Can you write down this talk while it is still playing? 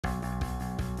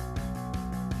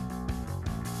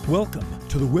Welcome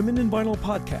to the Women in Vinyl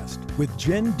podcast with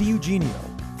Jen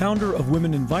DiEugenio, founder of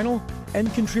Women in Vinyl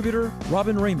and contributor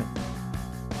Robin Raymond.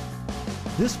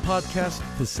 This podcast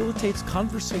facilitates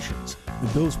conversations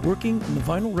with those working in the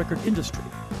vinyl record industry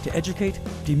to educate,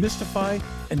 demystify,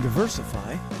 and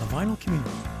diversify the vinyl community.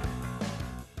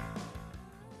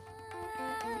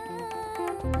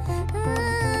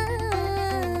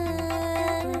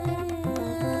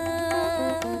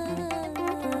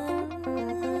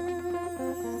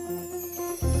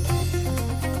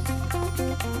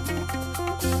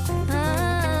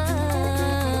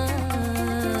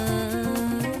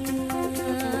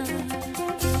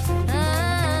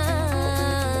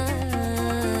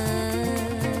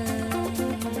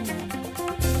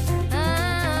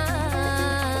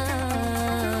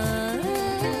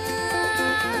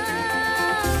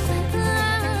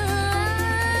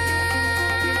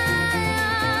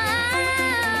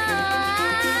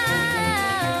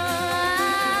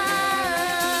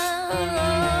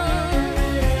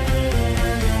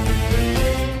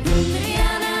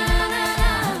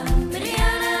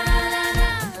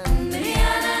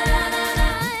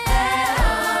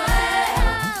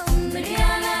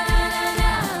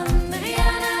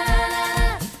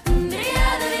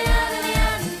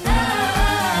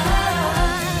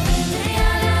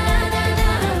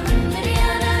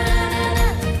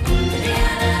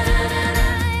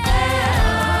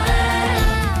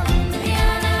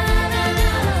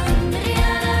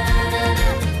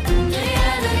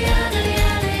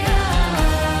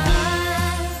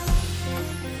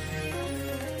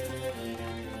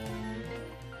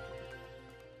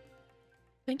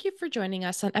 Thank you for joining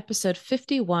us on episode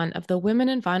 51 of the Women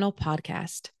in Vinyl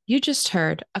podcast. You just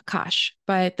heard Akash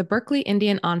by the Berkeley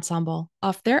Indian Ensemble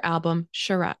off their album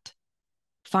Sharat.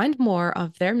 Find more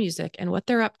of their music and what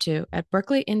they're up to at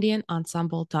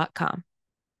berkeleyindianensemble.com.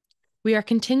 We are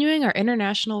continuing our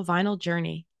international vinyl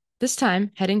journey, this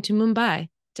time heading to Mumbai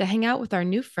to hang out with our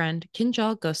new friend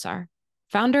Kinjal Gosar,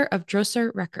 founder of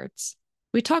Drocer Records.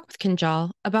 We talk with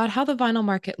Kinjal about how the vinyl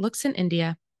market looks in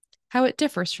India, how it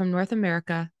differs from North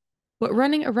America, what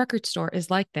running a record store is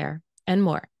like there, and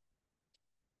more.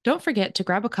 Don't forget to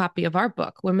grab a copy of our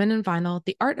book, Women in Vinyl,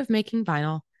 The Art of Making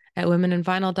Vinyl, at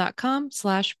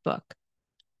womeninvinyl.com/book.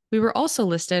 We were also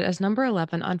listed as number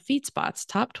 11 on FeedSpot's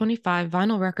top 25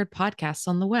 vinyl record podcasts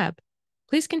on the web.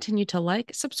 Please continue to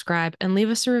like, subscribe, and leave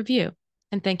us a review.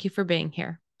 And thank you for being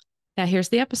here. Now here's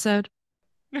the episode.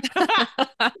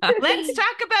 Let's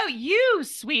talk about you,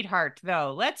 sweetheart,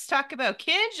 though. Let's talk about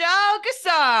Kinjal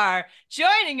Gosar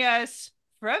joining us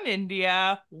from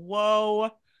India.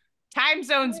 Whoa. Time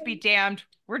zones be damned.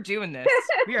 We're doing this.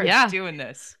 We are doing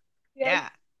this. Yeah.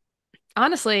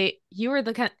 Honestly, you were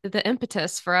the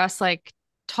impetus for us like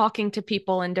talking to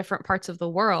people in different parts of the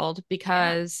world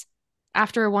because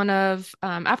after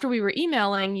we were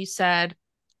emailing, you said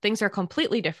things are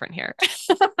completely different here.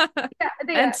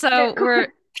 And so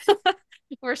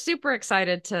we're super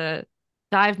excited to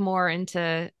dive more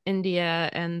into India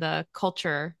and the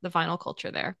culture, the vinyl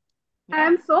culture there.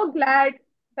 I'm so glad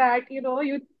that,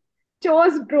 you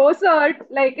chose Drocer.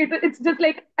 Like it's just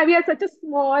like we are such a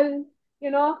small,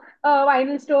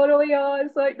 vinyl store over here.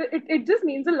 So it just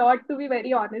means a lot, to be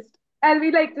very honest. And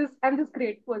I'm just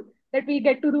grateful that we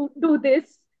get to do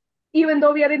this, even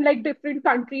though we are in like different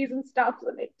countries and stuff.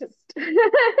 So like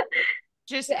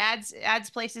just adds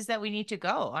places that we need to go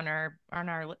on our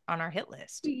hit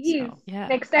list. So,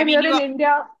 next time you're in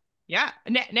India. Yeah,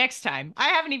 next time. I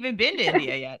haven't even been to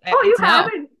India yet. You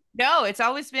haven't? No, it's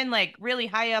always been like really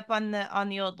high up on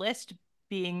the old list,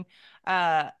 being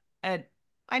a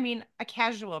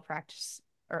casual practice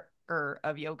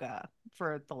of yoga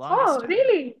for the longest time.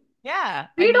 Really? Yeah.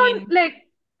 Don't like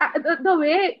the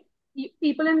way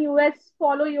people in US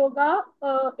follow yoga.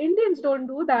 Indians don't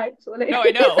do that. So like, no,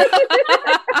 I know.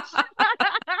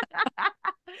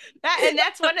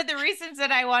 That's one of the reasons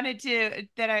that I wanted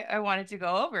to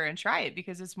go over and try it,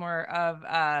 because it's more of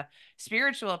a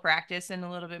spiritual practice and a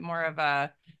little bit more of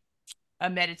a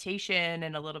meditation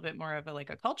and a little bit more of a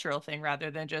cultural thing,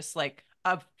 rather than just like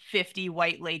 50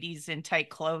 white ladies in tight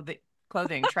clothing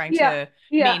trying to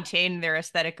maintain their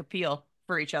aesthetic appeal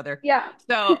for each other. Yeah.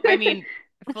 So I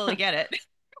fully get it.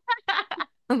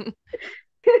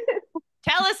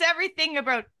 Tell us everything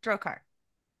about Drocer.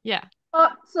 Yeah.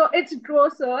 So it's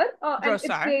Drocer.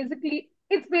 Drocer. And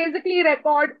it's basically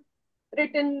record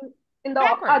written in the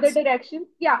backwards. Other direction.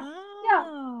 Yeah.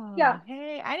 Oh, yeah.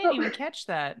 Hey, I didn't even catch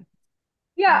that.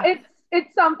 Yeah,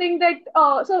 it's something that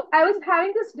so I was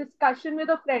having this discussion with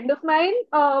a friend of mine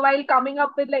while coming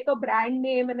up with like a brand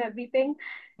name and everything.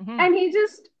 Mm-hmm. And he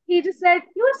just said,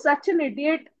 "You're such an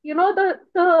idiot.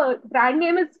 The brand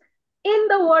name is in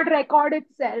the word record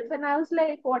itself. And I was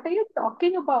like, what are you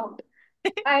talking about?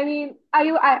 I mean, are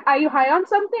you high on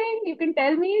something? You can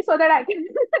tell me so that I can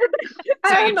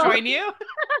So I I don't can know. join you?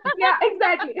 Yeah,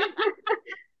 exactly.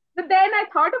 But then I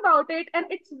thought about it, and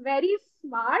it's very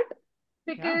smart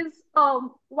Yeah. because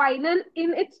vinyl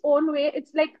in its own way,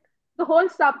 it's like the whole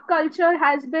subculture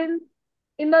has been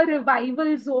in a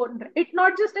revival zone. It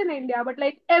not just in India, but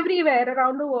like everywhere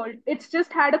around the world. It's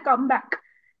just had a comeback.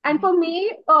 And Mhm. for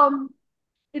me,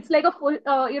 it's like a full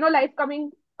life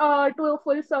coming to a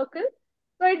full circle.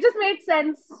 So it just made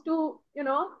sense to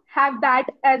have that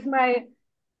as my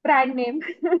brand name.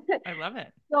 I love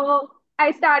it. So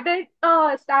I started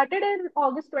in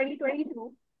August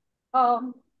 2022.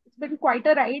 It's been quite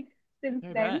a ride since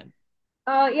Oh, then.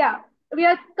 good. Yeah, we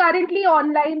are currently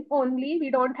online only. We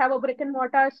don't have a brick and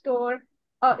mortar store.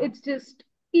 Mhm. It's just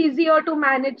easier to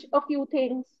manage a few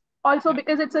things. Also, Yeah.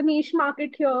 because it's a niche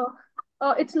market here,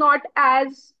 it's not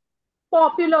as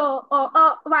popular.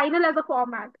 Vinyl as a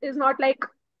format is not like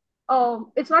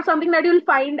it's not something that you'll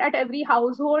find at every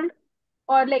household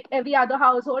or like every other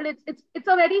household. It's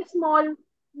a very small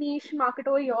niche market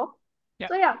over here. Yeah.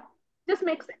 So yeah, just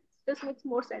makes sense. Just makes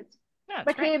more sense. Yeah, that's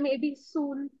But great. hey, maybe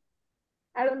soon.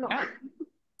 I don't know. Yeah.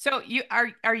 So you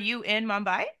are you in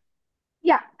Mumbai?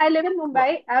 Yeah, I live in Cool.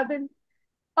 Mumbai. I've been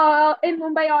in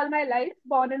Mumbai all my life,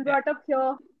 born and Yeah. brought up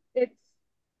here. It's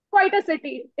quite a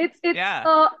city. It's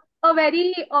Yeah. a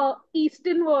very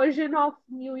eastern version of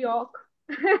New York.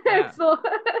 Yeah. So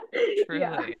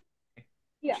yeah, Truly.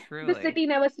 yeah, the Truly. city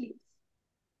never sleeps.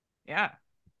 Yeah.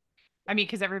 I mean,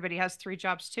 because everybody has three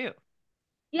jobs too.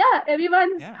 Yeah,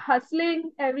 everyone's Yeah.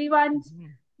 hustling, everyone's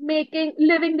Mhm.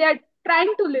 living their,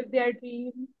 trying to live their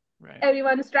dream. Right.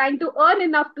 Everyone's trying to earn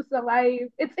enough to survive.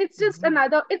 It's just Mhm.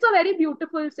 another. It's a very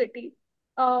beautiful city.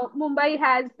 Mumbai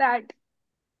has that.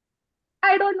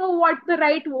 I don't know what the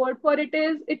right word for it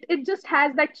is. It just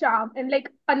has that charm, and like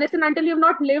unless and until you've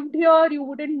not lived here, you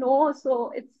wouldn't know.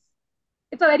 So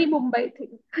it's a very Mumbai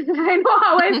thing. I know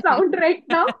how I sound right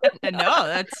now. No,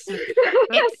 that's it's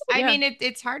That's I yeah. mean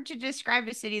it's hard to describe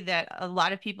a city that a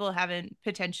lot of people haven't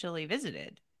potentially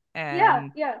visited Yeah,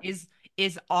 and yeah, is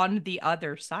is on the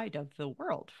other side of the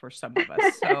world for some of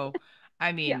us. So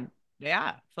I yeah. mean,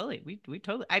 yeah, fully. We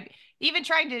totally I even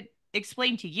trying to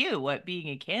explain to you what being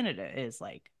in Canada is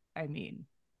like. I mean,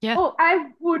 Yeah. Oh, I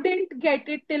wouldn't get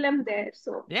it till I'm there.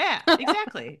 So yeah,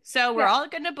 exactly. So we're yeah, all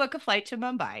going to book a flight to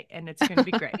Mumbai and it's going to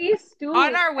be great. please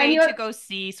On do. our And way you're to go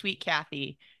see Sweet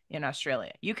Kathy in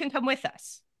Australia. You can come with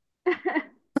us.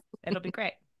 It'll be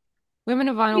great. Women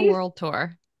of Vinyl please. World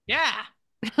Tour. Yeah.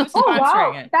 Who's Oh sponsoring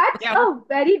wow, it? that's Yeah, a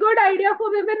very good idea for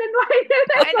women invited.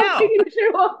 I That's something know. you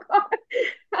should work on.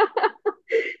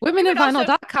 We would also,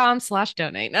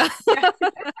 Womeninvinyl.com/donate. yeah.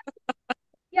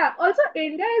 Yeah. Also,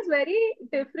 India is very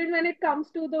different when it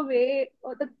comes to the way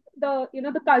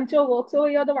the culture works over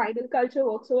here. The vinyl culture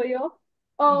works over here.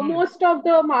 Hmm. Most of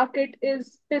the market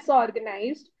is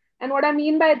disorganized, and what I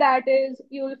mean by that is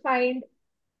you'll find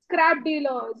scrap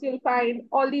dealers, you'll find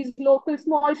all these local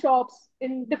small shops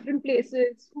in different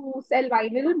places who sell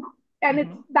vinyl, and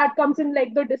it's Hmm. that comes in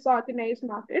like the disorganized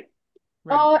market.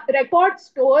 Right. Record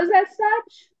stores as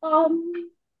such,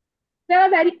 there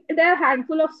are a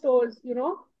handful of stores,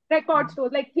 record Hmm.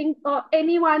 stores. Like think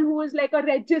anyone who is like a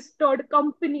registered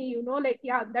company, like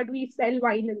yeah, that we sell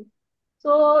vinyl.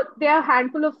 So there are a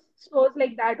handful of stores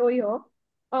like that over here.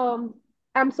 Um,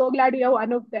 I'm so glad we are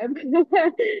one of them.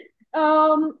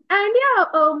 And yeah,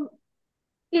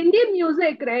 Indian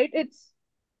music, right? It's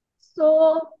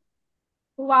so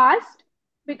vast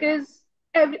Yeah. because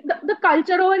the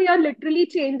culture over here literally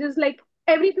changes like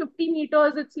every 50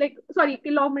 meters. It's like, sorry,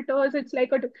 kilometers. It's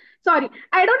like sorry,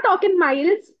 I don't talk in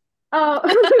miles.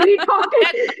 We talk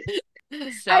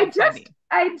in, So funny.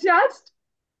 I just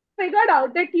figured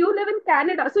out that you live in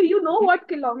Canada, so you know what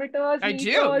kilometers, I do.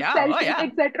 meters, Yeah. Oh, Celsius, yeah.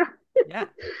 etc. Yeah.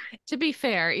 To be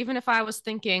fair, even if I was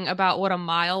thinking about what a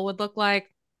mile would look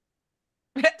like,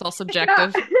 it's all Yeah.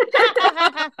 subjective.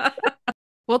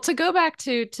 Well, to go back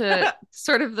to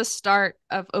sort of the start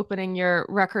of opening your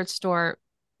record store,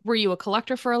 were you a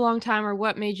collector for a long time, or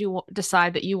what made you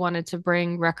decide that you wanted to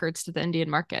bring records to the Indian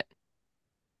market?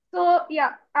 So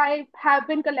yeah, I have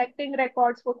been collecting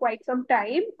records for quite some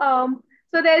time.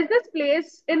 So there's this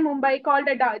place in Mumbai called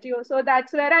Adagio. So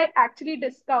that's where I actually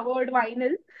discovered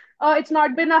vinyl. It's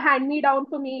not been a hand-me-down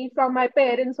for me from my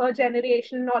parents or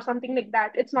generation or something like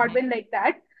that. It's not Mhm. been like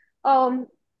that. Um,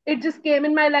 it just came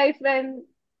in my life when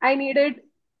I needed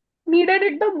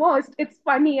it the most. It's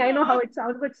funny, I know how Aw. it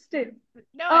sounds, but still.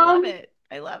 No, I love Um, it.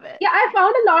 I love it. yeah, I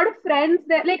found a lot of friends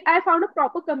there. Like I found a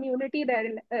proper community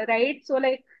there, right? So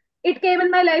like it came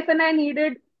in my life and I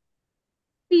needed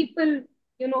people,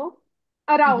 you know,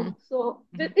 around. So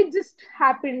it just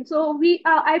happened. So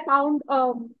I found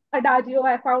Adagio,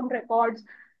 I found records.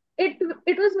 It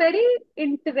was very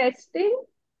interesting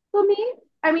for me.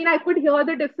 I mean, I could hear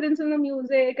the difference in the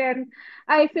music, and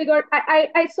I figured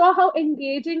I saw how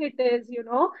engaging it is, you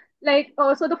know. Like,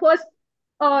 so the first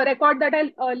record that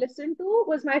I listened to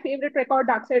was my favorite record,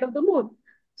 Dark Side of the Moon.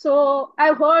 So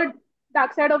I've heard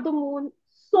Dark Side of the Moon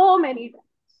so many times,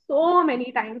 so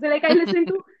many times. Like I listen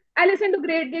to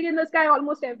Great Gig in the Sky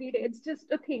almost every day. It's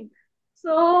just a thing.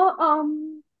 So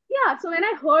yeah, so when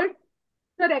I heard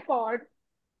the record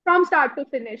from start to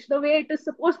finish, the way it is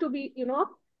supposed to be, you know,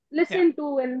 Yeah. listened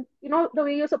to, and you know, the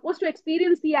way you're supposed to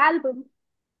experience the album,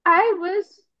 I was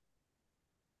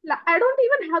I don't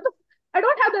even have the I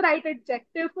don't have the right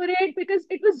adjective for it because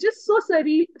it was just so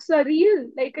surreal.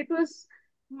 Like it was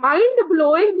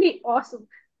mind-blowingly awesome.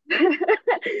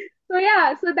 So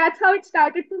yeah, so that's how it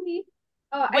started for me.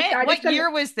 I started What year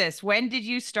was this? When did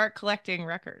you start collecting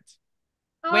records?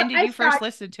 When did I you first start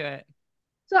listen to it?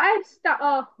 so I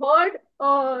heard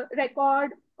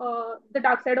record the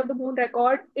Dark Side of the Moon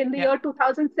record in the Yeah. year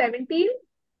 2017.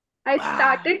 I Wow.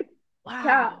 started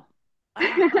yeah. Wow.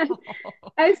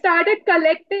 Wow. I started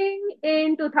collecting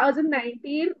in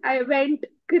 2019. I went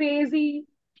crazy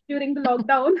during the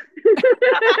lockdown.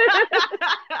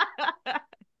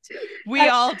 We I,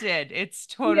 all did. It's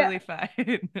yeah. totally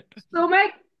fine. So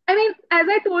I mean, as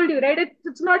I told you, right?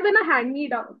 It's not been a hand me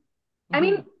down. I Mhm.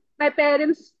 mean, my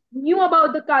parents knew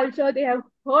about the culture. They have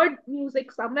heard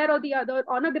music somewhere or the other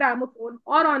on a gramophone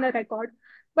or on a record,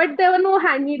 but there were no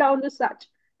hand me downs as such.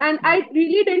 And Yeah. I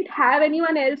really didn't have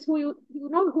anyone else who you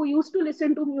know who used to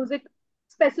listen to music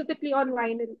specifically on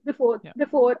vinyl Yeah.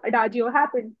 before Adagio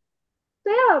happened.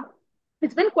 So yeah,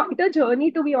 it's been quite a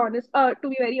journey to be honest. To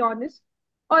be very honest.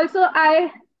 Also,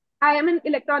 I am an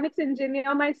electronics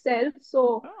engineer myself,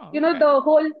 so Oh, you know okay. the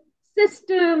whole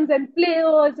systems and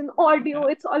players and audio.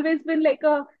 Yeah. It's always been like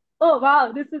a oh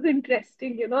wow, this is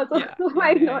interesting, you know. So, Yeah. so Yeah.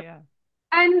 why Yeah. not? Yeah.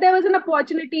 And there was an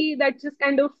opportunity that just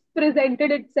kind of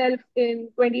presented itself in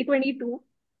 2022.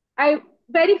 I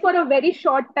very for a very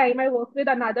short time I worked with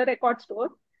another record store.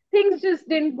 Things just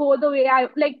didn't go the way I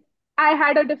like. I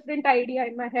had a different idea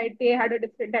in my head. They had a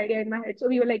different idea in my head. So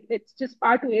we were like, let's just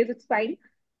part ways. It's fine.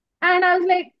 And I was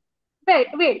like,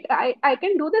 wait, I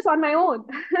can do this on my own.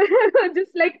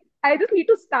 Just like I just need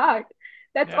to start.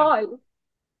 That's Yeah. all.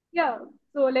 Yeah.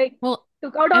 So like Well,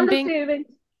 took out all and the being, savings.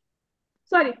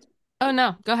 Sorry. oh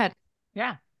no, go ahead.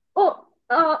 Yeah. Oh,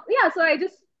 yeah. So I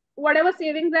just whatever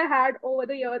savings I had over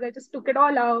the years, I just took it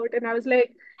all out, and I was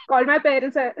like, called my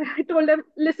parents. I told them,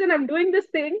 listen, I'm doing this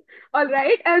thing. All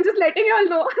right, I'm just letting you all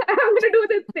know I'm gonna do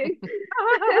this thing.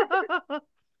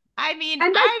 I mean,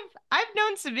 And that I've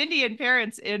known some Indian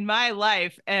parents in my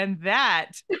life, and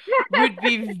that would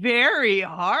be very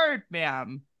hard,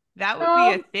 ma'am. That would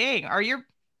be a um thing. Are your,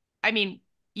 I mean,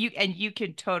 you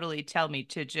can totally tell me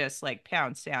to just like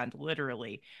pound sand,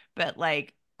 literally, but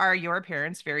like, are your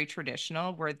parents very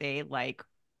traditional? Were they like,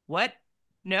 what?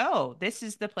 No, this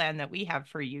is the plan that we have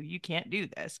for you. You can't do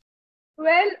this.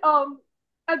 well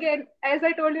again, as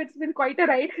I told you, it's been quite a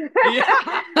ride. Yeah.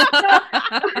 So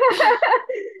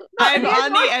no, I'm they're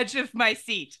on the not. edge of my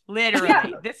seat, Yeah,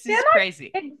 literally. This they're is not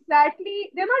crazy.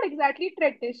 exactly. They're not exactly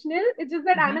traditional. It's just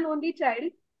that I'm Hmm. an only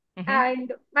child, Hmm.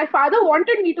 and my father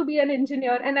wanted me to be an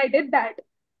engineer, and I did that.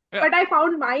 Yeah. But I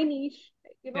found my niche.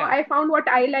 You know, Yeah. I found what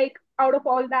I like out of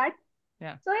all that.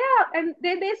 Yeah. So yeah, and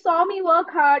they saw me work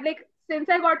hard. Like since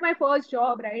I got my first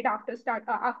job, right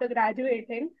after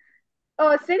graduating,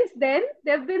 since then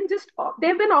they've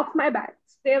been off my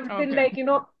backs. They've been Okay. like, you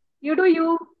know, you do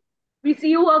you. We see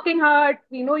you working hard.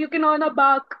 We know you can earn a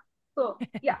buck. So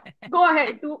yeah, go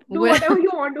ahead, do with whatever you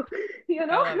want to, you I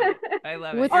know. love it. I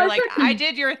love it. with You're Also, like, I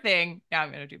did your thing. Now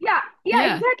I'm gonna do mine. yeah, yeah,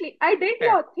 yeah. exactly. I did Fair.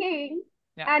 your thing,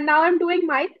 Yeah. and now I'm doing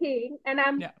my thing, and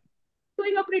I'm Yeah.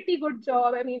 doing a pretty good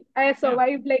job. I mean, I Yeah.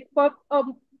 survived like for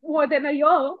more than a year.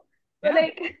 So Yeah.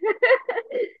 like,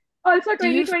 also Do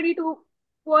you 2022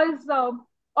 was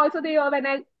also the year when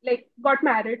I like got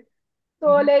married.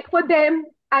 So Hmm. like for them,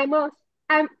 I'm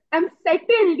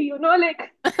settled. You know, like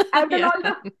I've done yeah. all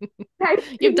the right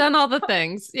You've things, done all the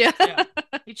things. Yeah. Yeah.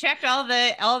 You checked all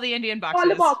the Indian all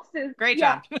the boxes. boxes. Great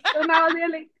Yeah. job. So now they're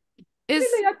like, you do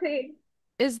Is your thing.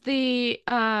 is the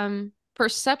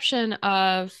perception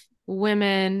of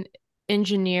women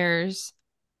engineers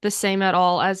the same at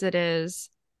all as it is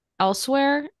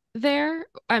elsewhere there?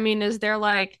 I mean, is there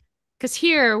like, because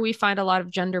here we find a lot of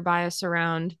gender bias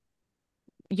around,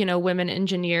 you know, women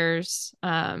engineers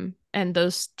and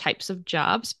those types of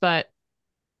jobs, but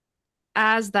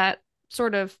as that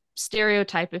sort of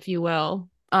stereotype, if you will,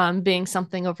 being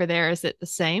something over there? Is it the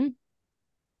same?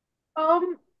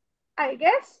 Um, I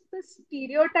guess the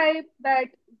stereotype that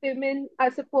women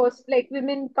are supposed, like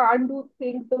women can't do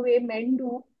things the way men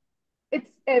do,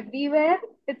 it's everywhere.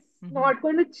 It's Mhm. not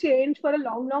going to change for a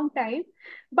long, long time.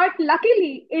 But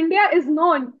luckily, India is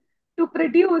known to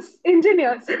produce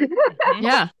engineers. Mhm.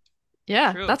 Yeah.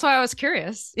 Yeah. True. That's why I was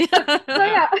curious. So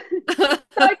Yeah. yeah,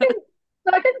 certain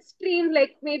certain streams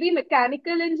like maybe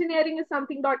mechanical engineering is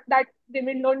something that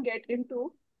women don't get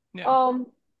into. Yeah. Um,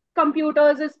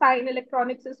 computers is fine,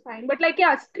 electronics is fine, but like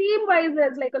yeah, stream wise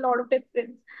there's like a lot of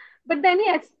difference. But then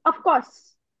yes, of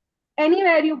course,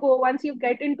 anywhere you go, once you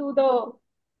get into the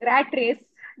rat race,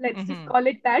 let's just Mhm. call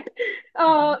it that,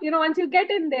 Mhm. once you get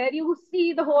in there, you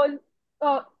see the whole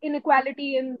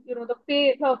inequality in the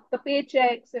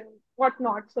paychecks and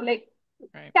whatnot. So like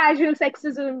Right. casual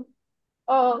sexism,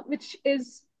 which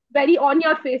is very on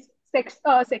your face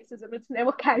sexism. It's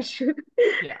never Yeah. casual.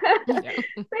 Yeah. Yeah.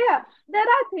 So yeah, there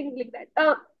are things like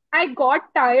that. I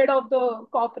got tired of the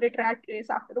corporate rat race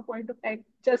after a point of time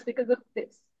just because of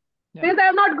this. Yeah. Because I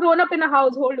have not grown up in a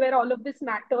household where all of this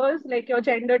matters. Like your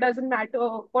gender doesn't matter.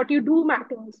 What you do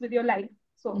matters with your life.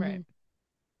 So Right. Mhm.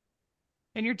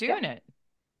 And you're yeah. doing it.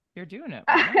 You're doing it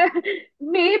well.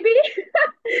 Maybe.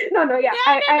 No, no, yeah.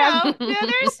 No, I no, am. no. No,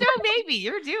 there's no maybe.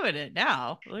 You're doing it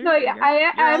now. No, yeah. You're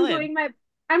I all am in. doing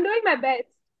my best.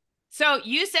 So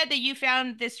you said that you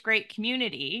found this great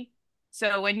community.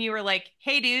 So when you were like,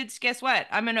 "Hey dudes, guess what?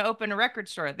 I'm gonna open a record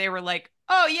store," they were like,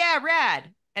 "Oh yeah,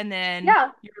 rad." And then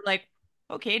Yeah. you were like,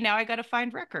 "Okay, now I gotta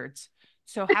find records."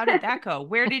 So how did that go?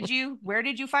 Where did you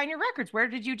find your records? Where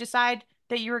did you decide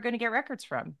that you were gonna get records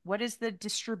from? What is the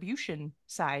distribution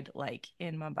side like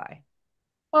in Mumbai?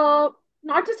 Uh,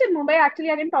 Not just in Mumbai,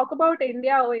 actually, I can talk about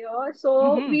India over here. So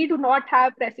Mm-hmm. we do not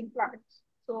have pressing plants.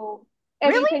 So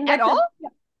Really? everything At gets all? in. Yeah.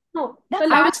 No, the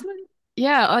That's I last was, one.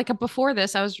 yeah, like before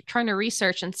this, I was trying to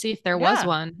research and see if there was yeah.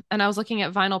 one. And I was looking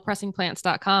at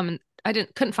vinylpressingplants.com and I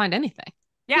couldn't find anything.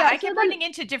 Yeah, Yeah. I So kept running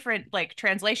into different like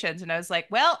translations and I was like,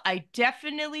 well, I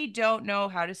definitely don't know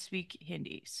how to speak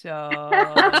Hindi. So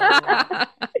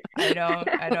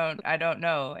I don't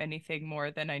know anything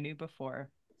more than I knew before.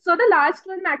 so the last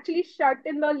one actually shut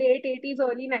in the late 80s,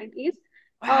 early 90s.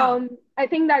 Wow. I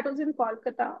think that was in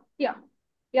Kolkata. Yeah.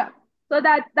 Yeah. So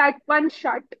that one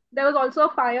shut. There was also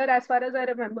a fire as far as I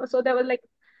remember. So there was like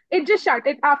it just shut.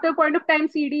 It after a point of time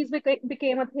CDs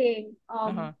became a thing.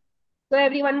 Uh-huh. So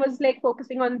everyone was like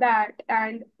focusing on that.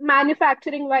 And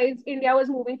manufacturing wise, India was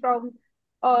moving from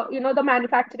the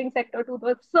manufacturing sector to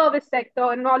the service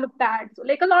sector and all of that. So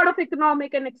like a lot of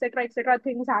economic and etc.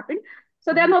 things happened.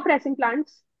 So there are Hmm. no pressing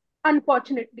plants,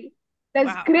 unfortunately. There's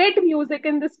Wow. great music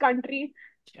in this country,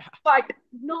 Yeah. but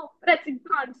no pressing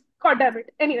plants. God damn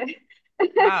it. Anyway.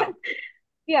 Wow.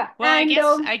 Yeah. Well, I And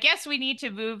guess I guess we need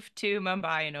to move to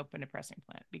Mumbai and open a pressing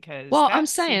plant because Well, I'm that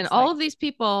saying seems all like of these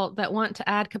people that want to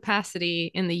add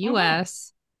capacity in the mhm,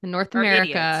 US and North are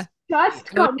idiots. America, just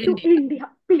Idiots. go to come to India.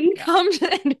 India, please. Yeah. Come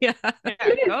to India. Yeah.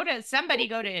 Please.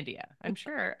 Go to India. I'm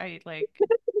sure I like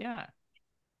yeah.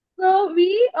 So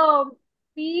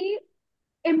we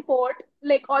import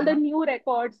like all the Uh-huh. new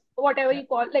records, whatever Yep. you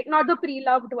call, like not the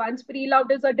pre-loved ones.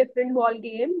 Pre-loved is a different ball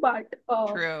game, but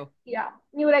True. yeah,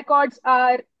 new records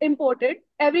are imported.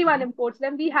 Everyone Hmm. imports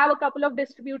them. We have a couple of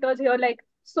distributors here, like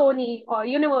Sony or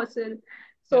Universal. Yep.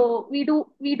 So we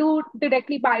do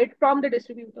directly buy it from the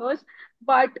distributors,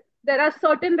 but there are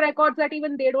certain records that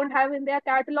even they don't have in their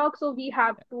catalog, so we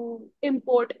have to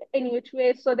import any which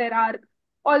way. So there are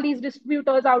all these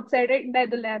distributors outside in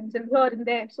Netherlands and here and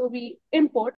there. So we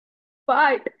import.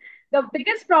 But the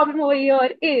biggest problem over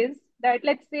here is that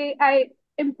let's say I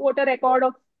import a record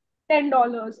of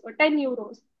 $10 or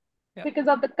 €10 Yep. because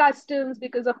of the customs,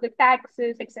 because of the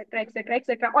taxes,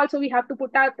 etc. Also, we have to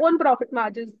put our own profit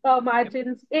Yep.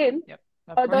 margins in. Yep.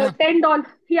 Of The Yeah. course. $10,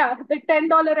 yeah, the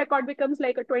 $10 record becomes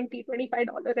like a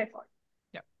 $25 record.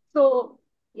 Yep. So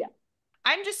yeah,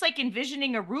 I'm just like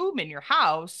envisioning a room in your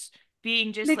house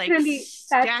being just like literally, that's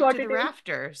stacked what to the it is.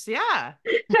 rafters. Yeah.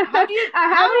 How do you I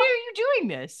how have are a you doing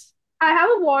this? I have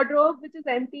a wardrobe which is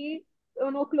empty,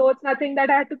 no clothes, nothing that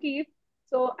I had to keep.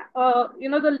 So,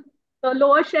 the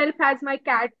lower shelf has my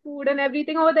cat food and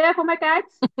everything over there for my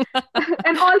cats,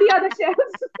 and all the other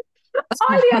shelves,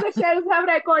 all the other shelves have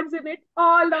records in it.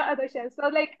 All the other shelves. So,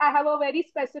 like, I have a very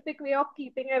specific way of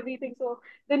keeping everything. So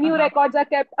the new Uh-huh. records are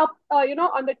kept up,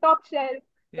 on the top shelf.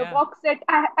 The Yeah. box set,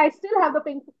 I still have the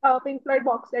Pink Floyd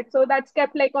box set, so that's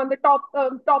kept like on the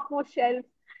topmost shelf.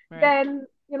 Right. Then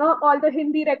all the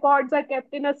Hindi records are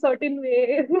kept in a certain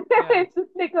way. Yeah. It's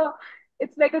just like a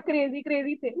it's like a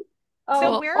crazy thing. So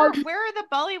Well, where are the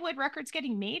Bollywood records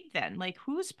getting made then? Like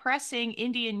who's pressing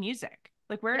Indian music?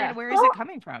 Like Yeah. where is So it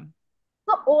coming from?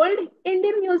 so old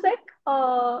Indian music,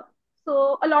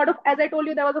 so a lot of, as I told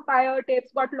you, there was a fire,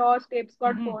 tapes got lost, tapes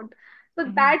got Hmm. burnt. So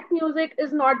Hmm. that music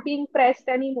is not being pressed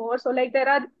anymore. So like there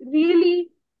are really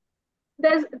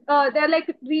there are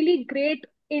like really great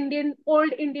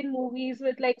old Indian movies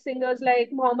with like singers like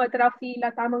Mohammed Rafi,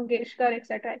 Lata Mangeshkar,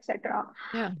 etc., etc.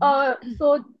 yeah.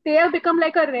 So they have become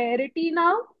like a rarity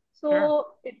now. Sure. So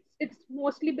it's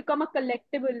mostly become a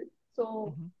collectible.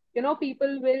 So Hmm.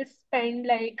 people will spend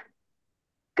like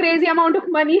crazy amount of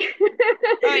money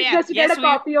Oh yeah. just to get a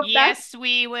copy of that. Yes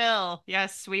we will.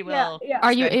 Yes we Yeah, will yeah.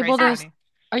 Are you spend able crazy to Ah, money.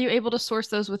 are you able to source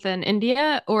those within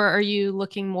India, or are you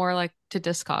looking more like to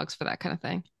Discogs for that kind of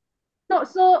thing? no,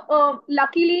 so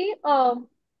luckily,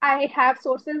 I have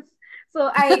sources, so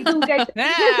I do get.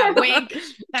 Ah, wink.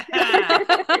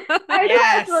 I do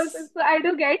have sources, Yes. so I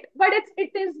do get, but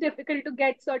it is difficult to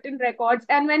get certain records.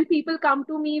 And when people come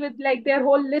to me with like their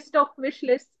whole list of wish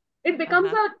lists, it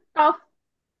becomes Uh-huh. a tough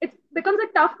it becomes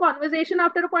a tough conversation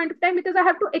after a point of time because I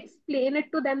have to explain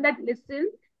it to them that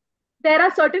listen, there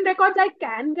are certain records I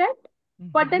can get,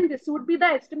 but Hmm. then this would be the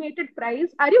estimated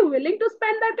price. Are you willing to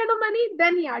spend that kind of money?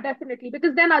 Then yeah, definitely.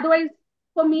 Because then otherwise,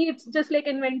 for me, it's just like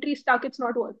inventory stuck. It's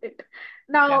not worth it.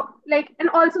 Yeah. Now, like, and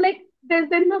also like, there's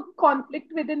then a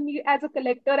conflict within me as a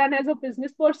collector and as a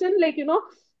business person. Like,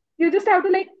 you just have to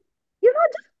like,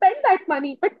 just spend that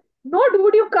money. But no,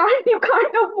 dude, you can't. You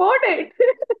can't afford it.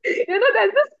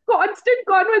 There's this constant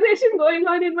conversation going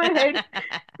on in my head.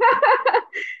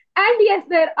 And yes,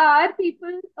 there are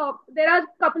a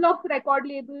couple of record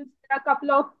labels, there are a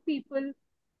couple of people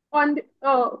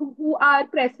who are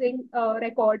pressing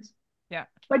records, Yeah.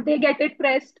 but they get it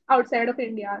pressed outside of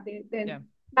India. They then Yeah.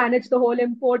 manage the whole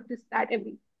import, this, that,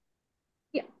 everything.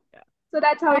 Yeah. Yeah. So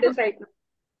that's how How it is right now.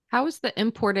 how is the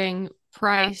importing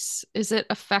price? Is it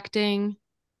affecting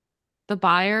the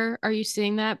buyer? Are you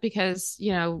seeing that? Because,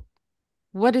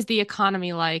 what is the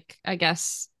economy like? I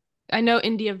guess I know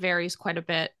India varies quite a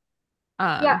bit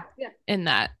Yeah, um yeah. in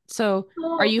that. So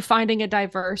are So you finding a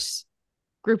diverse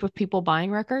group of people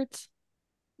buying records?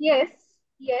 yes,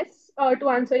 yes. To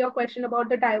answer your question about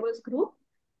the diverse group,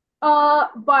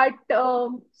 but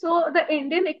so the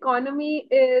Indian economy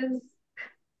is,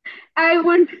 I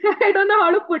would I don't know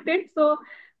how to put it. So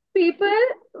people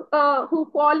who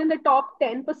fall in the top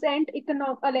 10%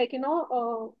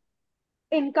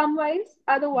 income wise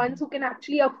are the ones Hmm. who can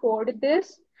actually afford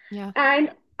this. Yeah. And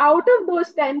Yeah. out of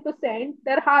those 10%,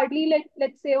 there are hardly like,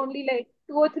 let's say only like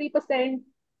 2 or 3%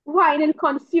 vinyl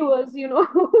connoisseurs,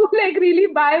 who like really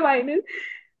buy vinyl.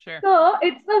 Sure. So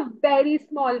it's a very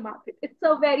small market. It's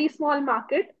a very small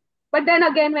market. But then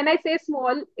again, when I say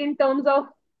small in terms of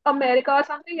America or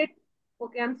something,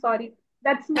 okay, I'm sorry.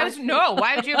 That's That not is true. no.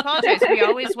 Why would you apologize? We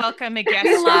always welcome a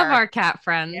We guest love star. our cat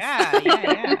friends. Yeah. Yeah.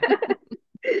 Yeah.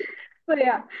 So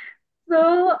yeah.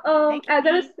 So Hi, as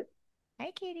I was kitty.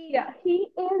 Hi, kitty. yeah, he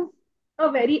is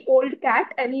a very old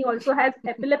cat and he also has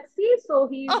epilepsy, so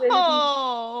he will be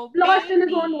Oh, lost in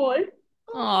his own baby. world.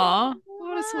 Yeah. Aw, Oh,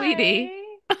 what a sweetie.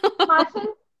 hi.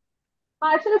 Marshall,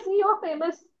 Marshall, see you're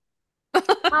famous.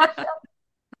 Marshall.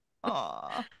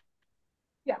 Oh,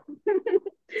 Yeah.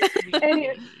 sweet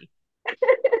Anyway, baby.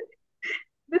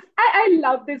 I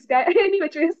love this guy. Anyway,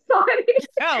 sorry.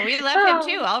 Oh, we love him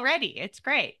too um, already. It's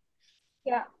great.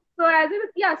 yeah. So as it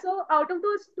was, yeah, so out of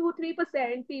those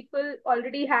 2-3%, people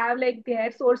already have like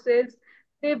their sources.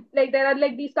 They like there are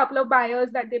like these couple of buyers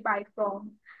that they buy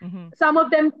from. Hmm. Some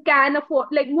of them can afford,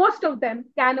 like most of them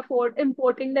can afford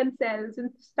importing themselves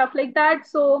and stuff like that.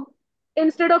 So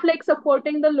instead of like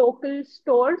supporting the local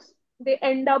stores, they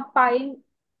end up buying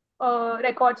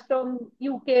records from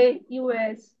UK,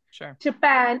 US, Sure.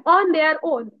 Japan on their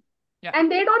own. Yeah.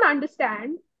 And they don't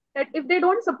understand that if they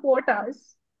don't support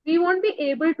us, we won't be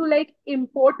able to like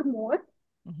import more.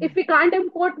 Hmm. If we can't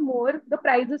import more, the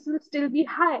prices will still be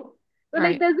high. So like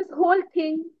Right. there's this whole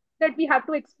thing that we have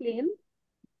to explain,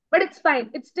 but it's fine.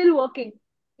 It's still working.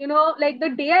 Like the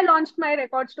day I launched my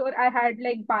record store, I had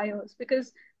like buyers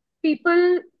because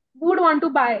people would want to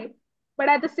buy, but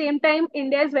at the same time,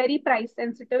 India is very price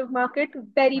sensitive market,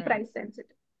 very Right. price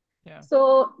sensitive. Yeah.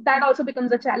 So that also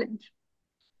becomes a challenge.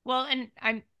 Well, and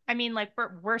I mean, like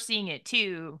we're seeing it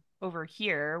too over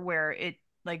here, where it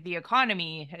like the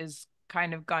economy has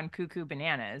kind of gone cuckoo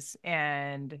bananas,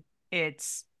 and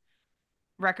it's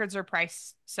records are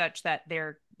priced such that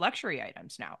they're luxury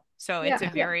items now. So Yeah, it's a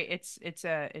yeah, very it's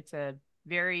a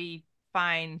very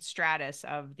fine stratus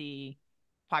of the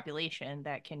population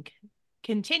that can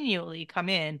continually come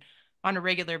in on a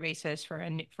regular basis for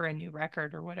a new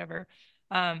record or whatever.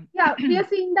 Yeah, we are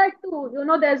seeing that too.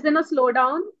 There's been a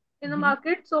slowdown in the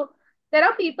market. So there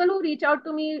are people who reach out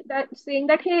to me that saying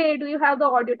that, hey, do you have the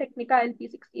Audio Technica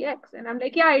LP60X? And I'm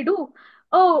like, yeah, I do.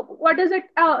 Oh, what is it?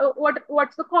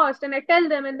 What's the cost? And I tell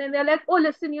them, and then they're like, oh,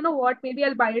 listen, you know what? Maybe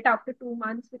I'll buy it after 2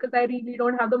 months because I really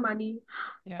don't have the money.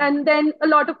 Yeah. And then a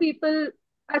lot of people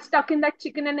are stuck in that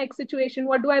chicken and egg situation.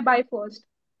 What do I buy first?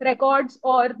 Records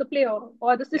or the player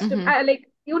or the system?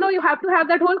 You have to have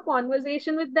that whole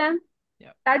conversation with them.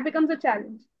 Yeah. That becomes a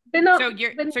challenge.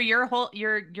 So your whole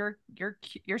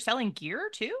you're selling gear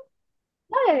too?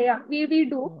 Yeah. We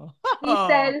do. We Oh.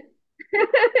 sell.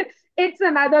 It's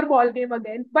another ball game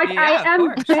again. But I Yeah, of am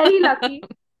course. very lucky.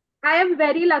 I am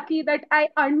very lucky that I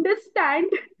understand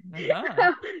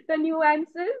Uh-huh. the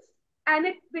nuances, and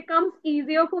it becomes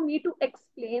easier for me to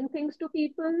explain things to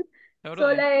people. So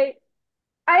Totally. like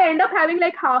I end up having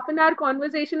like half an hour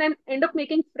conversation and end up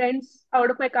making friends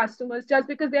out of my customers just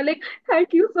because they're like,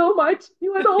 thank you so much.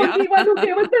 You are the Yeah. only one who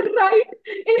gave us the right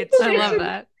It's I love true. information.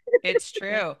 that. It's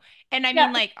true. And I Yeah.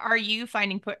 mean, like, are you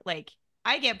finding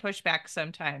I get pushback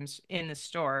sometimes in the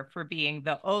store for being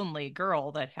the only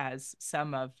girl that has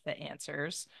some of the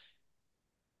answers.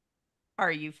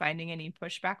 Are you finding any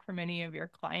pushback from any of your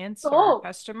clients or So,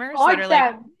 customers that are God like,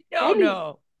 damn, no, many,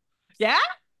 no. Yeah?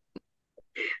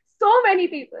 so many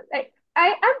people. Like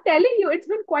I'm telling you, it's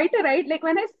been quite a ride. Like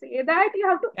when I say that, you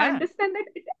have to Yeah. understand that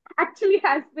it actually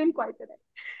has been quite a ride.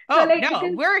 So Oh, like no,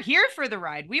 because we're here for the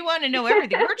ride. We want to know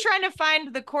everything. We're trying to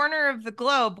find the corner of the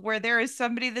globe where there is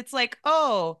somebody that's like,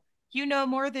 oh, you know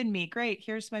more than me. Great.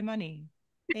 Here's my money.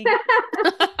 Thanks.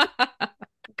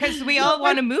 Because we no, all but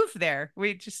want to move there.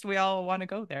 We all want to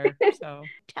go there. So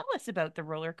tell us about the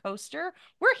roller coaster.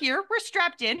 We're here. We're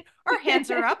strapped in. Our hands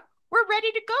are up. We're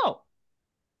ready to go.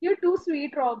 you're too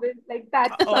sweet, Robin. Like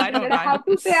that's Oh, I something that don't I know. have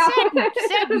to say out.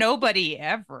 Said nobody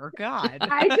ever. God.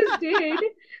 I just did.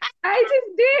 I just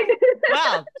did.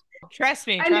 Well, trust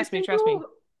me, I trust me, listen trust me. to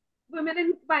Women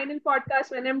in Vinyl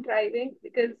podcast when I'm driving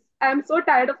because I'm so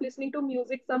tired of listening to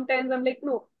music. Sometimes I'm like,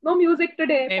 no, no music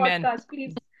today, Amen. podcast,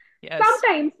 please. Yes.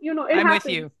 Sometimes, it I'm with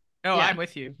happens. you. No, Yeah. I'm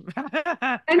with you.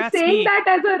 And Trust saying me. that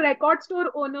as a record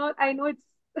store owner, I know it's,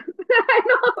 I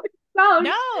know it sounds.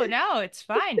 No, it's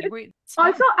fine. It's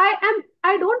Also, fine.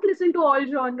 I don't listen to all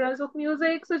genres of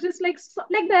music. So just like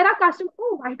there are customers.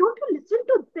 Oh, why don't you listen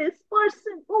to this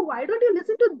person? Oh, why don't you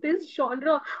listen to this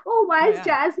genre? Oh, Oh why is yeah.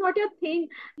 jazz not your thing?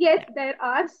 Yes, Yeah. there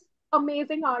are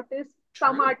amazing artists,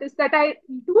 some True. artists that I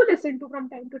do listen to from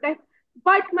time to time.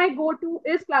 But my go-to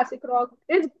is classic rock,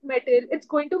 is metal, it's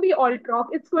going to be alt rock,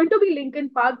 it's going to be Linkin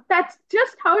Park. That's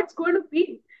just how it's going to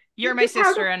be. You're You my just have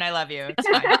sister to. and I love you. It's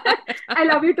fine. I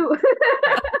love you too.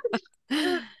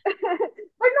 Yeah.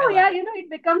 But I no, love yeah, it. it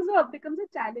becomes a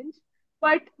challenge.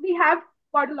 But we have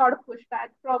got a lot of pushback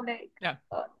from like Yeah.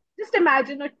 just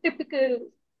imagine a typical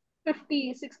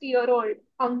 50, 60-year-old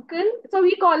uncle. So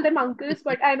we call them uncles,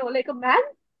 but I know like a man,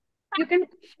 you can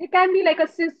it can be like a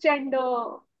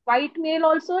cisgender white male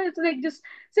also. It's like just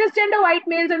cisgender white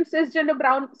males and cisgender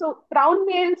brown. So brown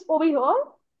males over here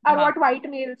are Uh-huh. what white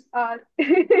males are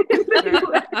in the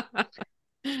Sure. US.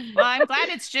 Well, I'm glad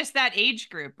it's just that age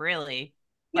group, really.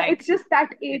 Yeah, Like it's just that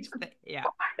age it's group. yeah.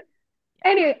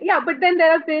 Anyway, yeah, but then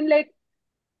there have been like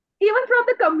even from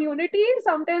the community,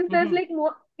 sometimes there's Hmm. like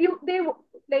more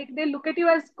they look at you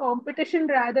as competition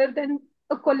rather than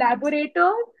a Yes,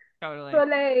 collaborator. So totally.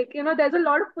 like, there's a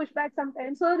lot of pushback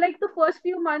sometimes. So like the first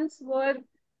few months were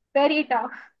very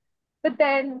tough. But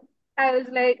then I was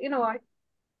like, you know what?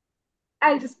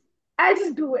 I'll just I'll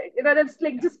just do it. That's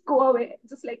like Yeah. just go away.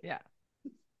 Just like Yeah.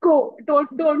 go.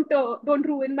 Don't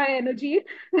ruin my energy.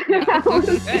 Yeah. I want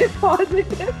to stay Good. positive.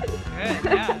 Good.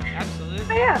 Yeah, But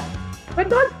absolutely. yeah. But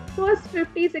those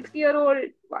 50, 60-year-old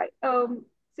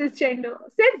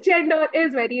cisgender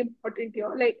is very important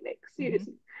here. Like Hmm.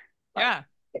 seriously. But Yeah.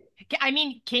 I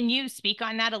mean, can you speak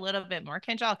on that a little bit more,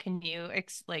 Kinjal? Can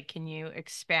you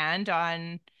expand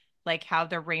on like how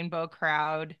the rainbow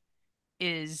crowd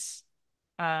is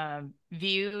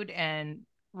viewed and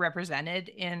represented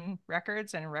in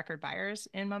records and record buyers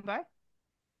in Mumbai?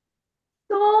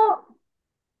 so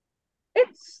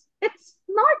it's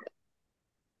not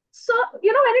so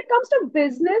when it comes to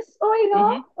business or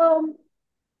Hmm.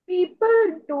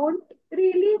 people don't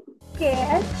really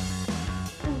care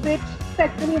which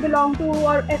sector you belong to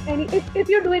or any if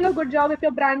you're doing a good job, if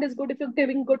your brand is good, if you're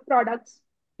giving good products,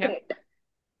 Yep. great.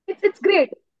 It's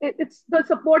great. It's the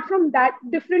support from that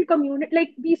different community,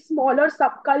 like these smaller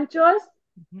subcultures.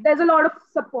 Hmm. There's a lot of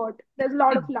support. There's a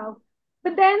lot of love.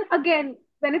 But then again,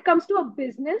 when it comes to a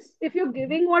business, if you're Hmm.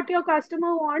 giving what your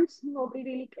customer wants, nobody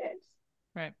really cares.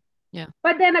 Right. Yeah.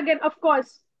 But then again, of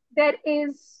course, there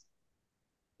is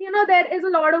there is a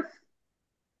lot of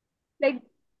like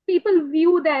people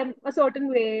view them a certain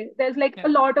way. There's like a Yeah.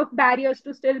 lot of barriers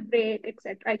to still break,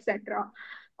 etc., etc.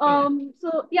 Totally.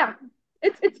 So yeah,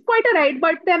 it's quite a ride.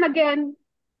 But then again,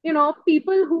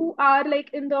 people who are like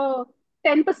in the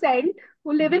 10%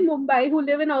 who live Mm-hmm. in Mumbai, who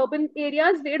live in urban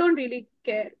areas, they don't really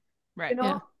care. You Right.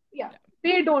 Yeah. know, yeah, Yeah.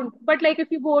 they don't. But like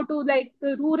if you go to like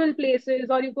the rural places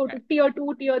or you go to Right. tier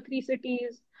two, tier three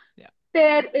cities, Yeah.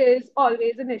 there is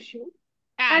always an issue,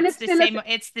 Ah, and it's it's the still a same.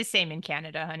 It's the same in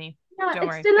Canada, honey. yeah, Don't it's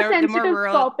worry. still a The more sensitive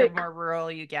rural, the topic. more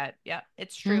rural you get. Yeah,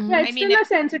 it's true. Mm-hmm. Yeah, I it's mean, still a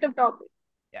sensitive topic.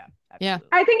 yeah, Yeah. absolutely.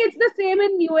 I think it's the same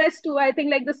in US too. I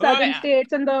think like the Oh southern yeah.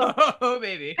 states and the Oh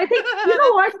baby. I think you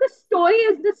know what the story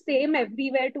is the same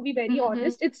everywhere, to be very Mm-hmm.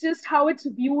 honest. It's just how it's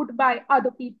viewed by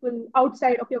other people Yeah.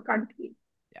 outside of your country.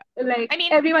 Yeah. Like I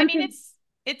everyone mean, thinks,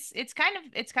 it's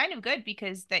kind of good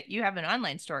because that you have an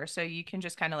online store, so you can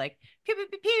just kind of like pew pew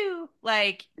pew pew.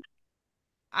 Like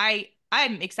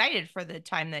I'm excited for the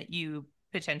time that you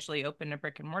potentially open a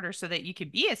brick and mortar so that you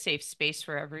could be a safe space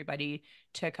for everybody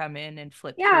to come in and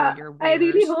flip through yeah, your I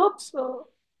really wares. hope so.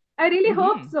 I really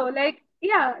hope Mm-hmm. so. Like,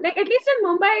 yeah, like at least in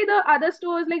Mumbai, the other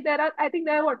stores, like I think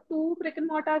there are what, two brick and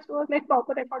mortar stores, like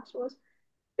proper record stores.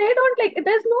 They don't like,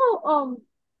 there's no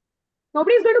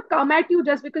nobody's going to come at you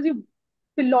just because you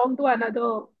belong to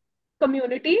another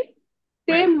community.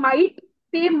 They Right. might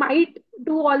they might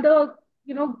do all the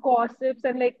gossips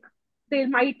and like they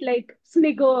might like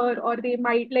snigger or they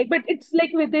might like, but it's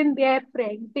like within their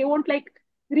friends. They won't like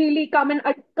really come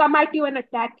at you and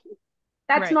attack you.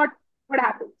 That's Right. not what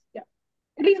happens. Yeah,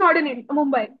 at least not in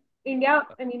Mumbai, India.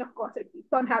 I mean, of course, it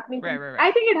keeps on happening. Right. Right. Right.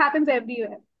 I think it happens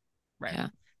everywhere. Right. Yeah.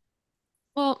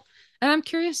 Well, and I'm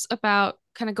curious about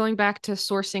kind of going back to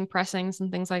sourcing pressings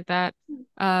and things like that.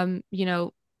 You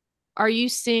know, are you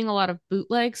seeing a lot of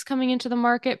bootlegs coming into the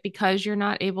market because you're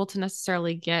not able to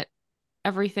necessarily get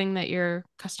everything that your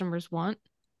customers want?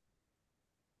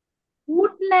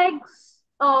 Bootlegs,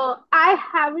 I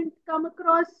haven't come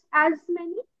across as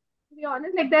many, to be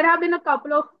honest. Like there have been a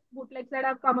couple of bootlegs that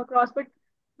I've come across, but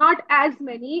not as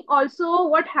many. Also,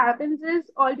 what happens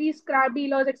is all these scrap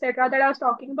dealers, etc., that I was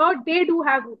talking about, they do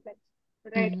have bootlegs,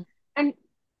 right? Mm-hmm. And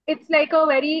it's like a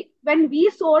very when we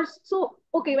source. So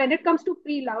okay, when it comes to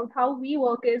pre-loved, how we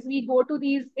work is we go to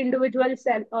these individual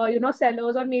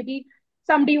sellers, or maybe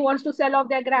somebody wants to sell off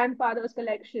their grandfather's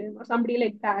collection or somebody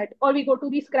like that, or we go to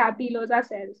these scrap dealers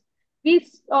ourselves. We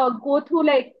go through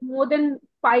like more than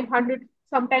 500,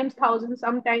 sometimes 1,000,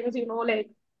 sometimes like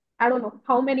I don't know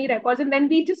how many records, and then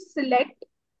we just select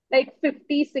like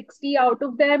 50, 60 out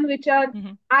of them, which are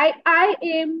Mm-hmm. I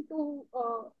aim to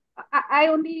I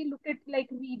only look at like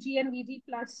VG and VG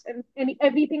plus and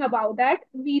everything about that.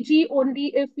 VG only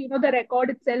if the record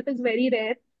itself is very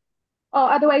rare.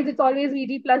 Otherwise, it's always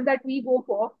VG plus that we go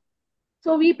for.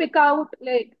 So we pick out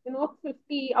like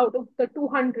 50 out of the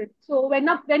 200. So when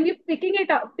we're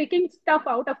picking stuff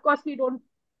out, of course we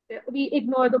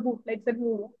ignore the bootlegs and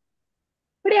move on.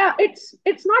 But yeah,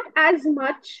 it's not as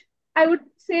much. I would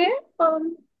say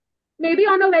maybe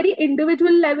on a very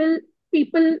individual level,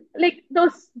 people like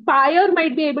the buyer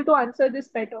might be able to answer this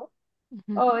better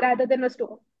Mm-hmm. rather than a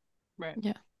store. Right.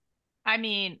 Yeah. I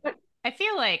mean, But I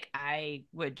feel like I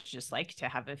would just like to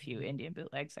have a few Indian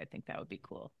bootlegs. I think that would be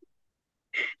cool.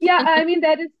 yeah, I mean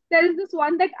there is this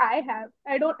one that I have.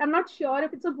 I'm not sure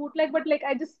if it's a bootleg, but like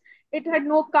it had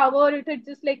no cover.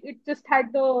 It just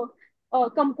had the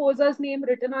composer's name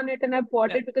written on it, and I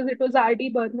bought Yeah. it because it was R.D.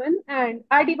 Burman, and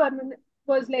Yeah. R.D. Burman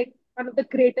was like one of the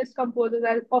greatest composers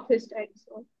of his time.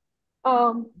 So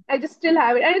I just still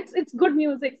have it, and it's good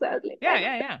music. So I was like, why Yeah, not?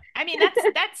 yeah, yeah. I mean,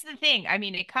 that's the thing. I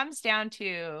mean, it comes down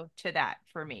to that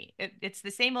for me. It's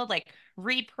the same old like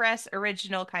repress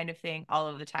original kind of thing all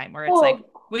of the time, where it's like,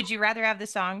 Oh, would you rather have the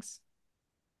songs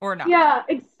or not? yeah,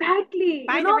 exactly.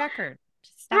 Buy the record.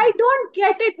 Just I stop. don't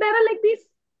get it. There are like these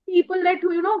people that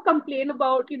complain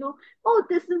about, oh,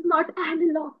 this is not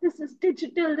analog, this is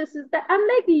digital, this is that. I'm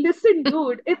like, listen,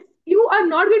 dude, it's you are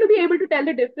not going to be able to tell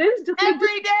the difference. Just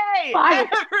Every day, buy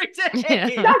it. every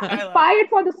day. Yeah. Just I love buy it. it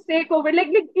for the sake of it. Like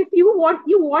if you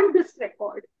want this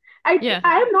record. Yeah. I Yeah.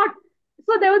 am not.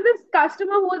 So there was this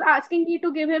customer who was asking me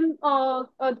to give him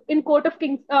in Court of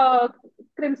King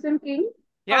Crimson King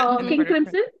Yeah, in the Mm-hmm. King quarter.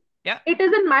 Crimson. Yeah. It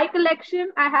is in my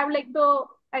collection.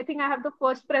 I think I have the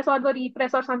first press or the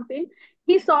repress or something.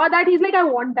 He saw that. He's like, I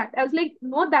want that. I was like,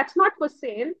 no, that's not for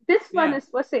sale. This one Yeah. is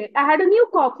for sale. I had a new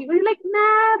copy. But he's like,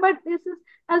 nah, but this is.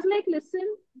 I was like,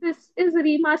 listen, this is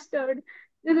remastered.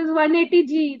 This is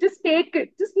 180G. Just take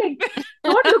it. Just like,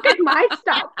 don't look at my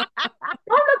stuff.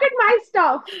 Don't look at my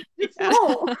stuff. Just Yeah.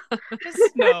 know.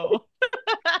 Just know.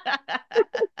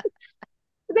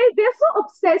 They're so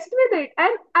obsessed with it.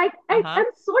 And I Uh-huh. am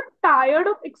so tired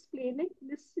of explaining.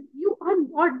 Listen, you're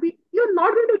not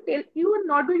going to tell, you are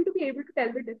not going to be able to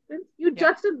tell the difference. You Yeah.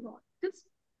 just are not. Just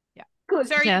Yeah. cool.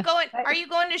 So are you Yeah. going are Right. you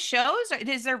going to shows? Or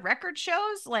is there record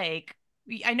shows? Like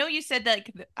I know you said that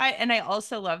like, I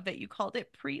also love that you called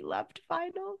it pre-loved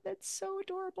vinyl. That's so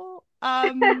adorable.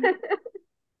 How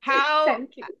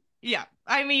Thank you. yeah.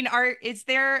 I mean, is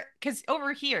there because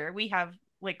over here we have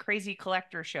like crazy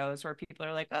collector shows where people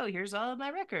are like, "Oh, here's all of my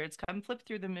records. Come flip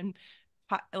through them and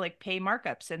like pay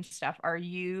markups and stuff." Are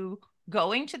you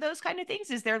going to those kind of things?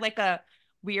 Is there like a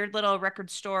weird little record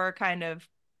store kind of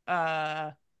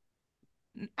uh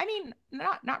I mean,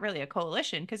 not really a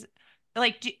coalition because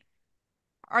like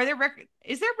are there record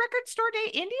is there record store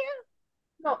day India?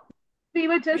 No, we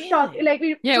were just talking, Really? like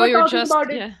we Yeah, were we were talking just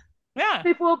about it yeah. Yeah.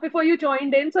 before you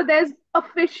joined in. So there's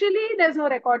no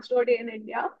record store day in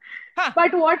India. Huh.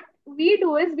 But what we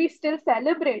do is we still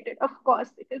celebrate it, of course,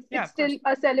 because Yeah, it's of still course.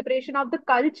 a celebration of the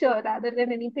culture rather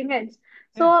than anything else.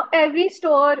 Yeah. So every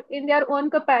store in their own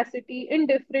capacity, in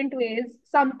different ways,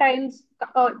 sometimes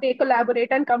they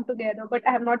collaborate and come together, but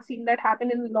I have not seen that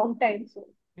happen in a long time. So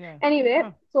Yeah. anyway,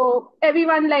 Huh. so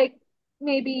everyone like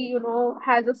maybe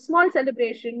has a small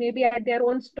celebration, maybe at their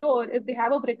own store if they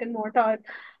have a brick and mortar,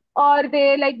 or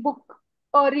they like book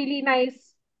a really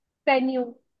nice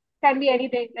venue. Can be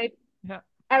anything like Yeah.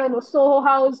 I don't know, Soho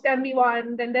House can be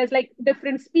one. Then there's like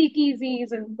different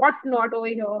speakeasies and whatnot over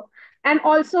here. And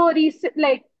also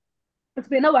like it's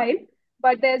been a while,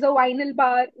 but there's a vinyl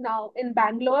bar now in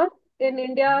Bangalore. In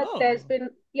India, there's Whoa. been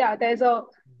there's a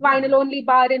vinyl Whoa. only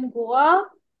bar in Goa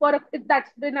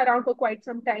that's been around for quite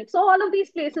some time. So all of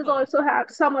these places Oh. also have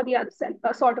some or the other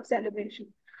sort of celebration.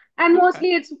 And Okay.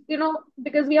 mostly it's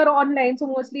because we are online, so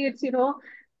mostly it's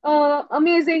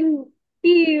amazing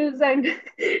deals and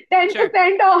Sure.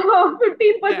 10% off,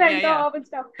 Yeah, yeah, 15% yeah. off and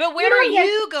stuff. But We don't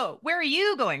get where are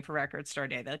you going for record store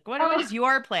day? Like what uh, is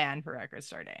your plan for record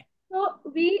store day? so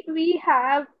we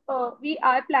are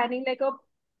planning like a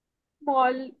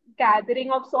small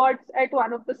gathering of sorts at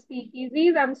one of the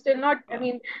speakeasies. I'm still not, I Oh.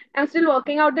 mean, I'm still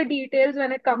working out the details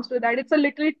when it comes to that. It's a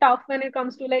little tough when it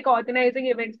comes to like organizing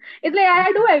events. It's like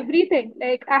I do everything.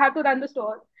 Like I have to run the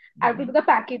store. I have to Mm-hmm. do the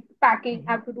packing,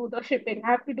 I Mm-hmm. have to do the shipping,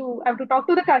 I have to talk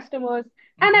to the customers,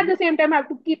 and at Mm-hmm. the same time I have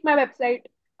to keep my website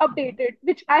Mm-hmm. updated,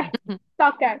 which I Mm-hmm.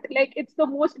 suck at. Like it's the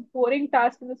most boring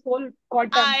task in this whole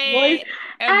goddamn world. I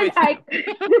am And with you.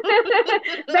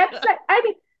 website, I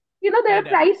mean, there I are know.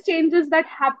 price changes that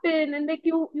happen, and like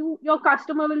your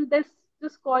customer will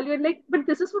just call you and like, but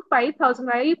this is for 5,000,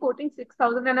 why are you quoting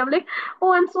 6,000? And I'm like,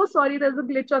 oh, I'm so sorry, there's a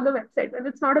glitch on the website. And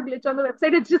it's not a glitch on the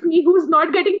website, it's just me who's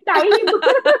not getting time.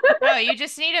 No, you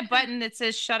just need a button that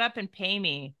says shut up and pay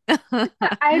me.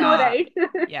 I know, Stop. right?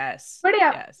 Yes. But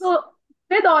yeah, Yes. so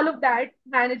with all of that,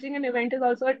 managing an event is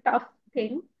also a tough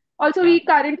thing. Also, Yeah.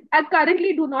 I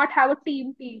currently do not have a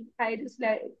team. I just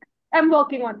like I'm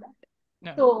working on that.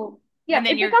 No. So yeah, And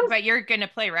then it becomes you're gonna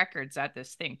play records at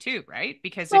this thing too, right?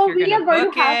 Because if so you're we gonna are going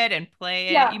to book have it and play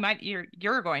it, yeah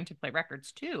you're going to play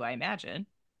records too, I imagine.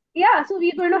 so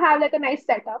we're going to have like a nice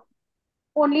setup,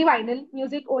 only vinyl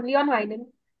music, only on vinyl.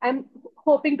 I'm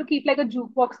hoping to keep like a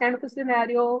jukebox kind of a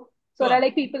scenario so that Cool.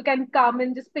 like people can come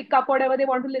and just pick up whatever they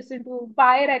want to listen to,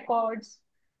 buy records.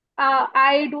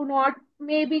 I do not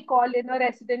maybe call in a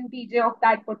resident DJ of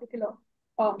that particular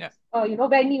Yeah.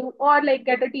 venue, or like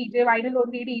get a DJ, vinyl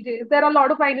only DJs. There are a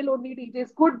lot of vinyl only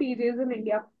DJs, good DJs in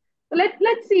India. So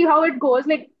let's see how it goes.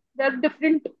 Like there are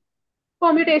different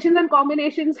permutations and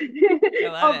combinations I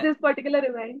love of it. this particular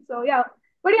event. So yeah,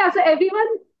 but yeah, so everyone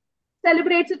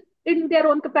celebrates it in their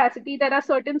own capacity. There are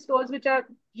certain stores which are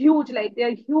huge, like they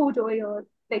are huge over here.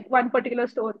 Like one particular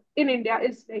store in India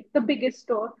is like the biggest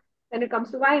store when it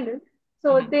comes to vinyl.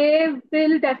 So Mhm. they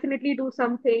will definitely do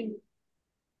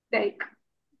like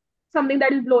something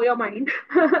that will blow your mind.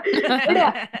 But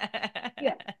yeah,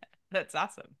 yeah. That's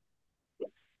awesome.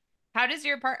 How does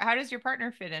your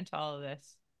partner fit into all of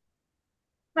this?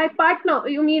 My partner,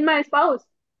 you mean my spouse?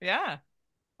 Yeah.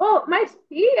 Oh,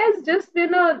 he has just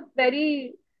been a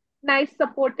very nice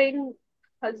supporting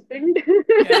husband.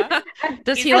 Yeah.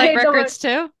 Does He's he I like like hate the word. records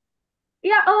too?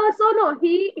 Yeah, so no,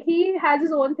 he has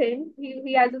his own thing.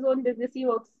 He has his own business. He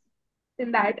works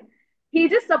in that. He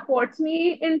just supports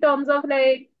me in terms of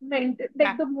like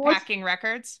like the most packing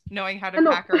records, knowing how to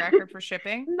no pack a record for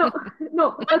shipping. no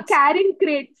no What? carrying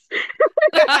crates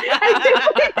at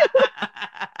different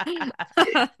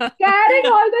carrying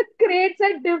all the crates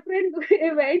at different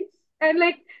events. And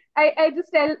like I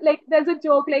just tell, like there's a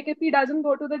joke, like if he doesn't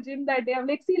go to the gym that day, I'm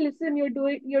like, see, listen,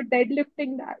 you're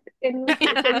deadlifting that. Can you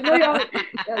so you're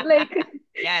like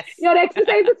Yes. Your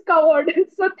exercise is covered.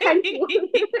 So thank you.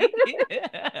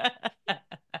 Yeah.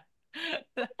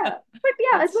 But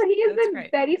yeah, so he has That's been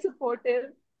great. very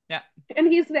supportive Yeah. and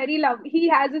he's very lovely. He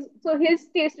has his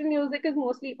taste in music is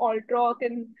mostly alt rock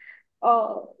and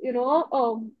you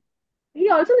know, he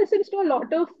also listens to a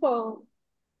lot of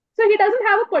so he doesn't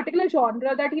have a particular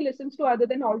genre that he listens to other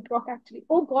than alt rock actually.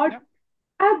 Oh God, Yeah.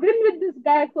 I've been with this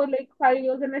guy for like 5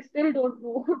 years and I still don't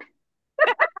know.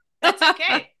 That's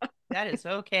okay. That is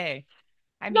okay.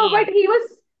 I No, but mean, he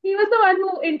was the one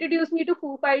who introduced me to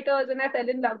Foo Fighters and I fell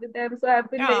in love with them. So I've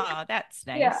been like, oh, that's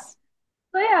yeah. nice.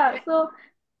 So yeah, Jen, so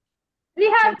we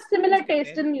have Jen's similar good,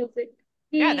 taste babe. in music.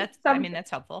 Yeah, He I some mean,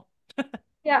 that's helpful.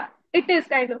 Yeah, it is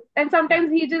kind of. And Yeah.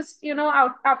 sometimes he just,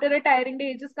 out after a tiring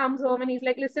day, he just comes home and he's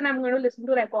like, listen, I'm going to listen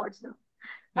to records now.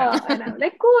 Yeah. And I'm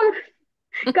like, cool,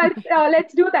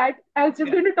 let's do that. I was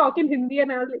just Yeah. going to talk in Hindi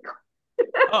and I was like,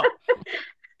 Oh,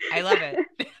 I love it.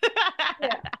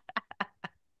 yeah.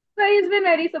 So he's been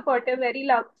very supportive, very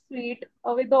love, sweet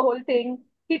with the whole thing.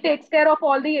 He takes care of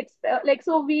all the like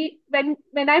so we when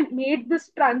I made this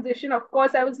transition, of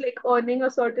course I was like earning a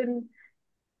certain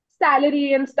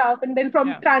salary and stuff, and then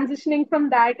from Yeah. transitioning from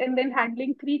that and then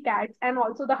handling 3 cats and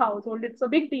also the household, it's a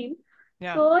big deal.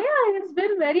 Yeah. So yeah, he's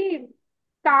been very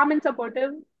calm and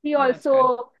supportive. He Oh, that's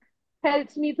good. also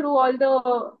helps me through all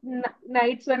the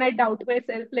nights when I doubt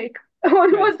myself. Like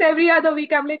Good. almost every other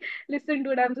week, I'm like, "Listen,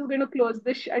 dude, I'm just going to close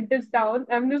this, shut this down.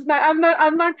 I'm just not, I'm not,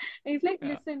 I'm not." And he's like,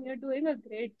 Yeah. "Listen, you're doing a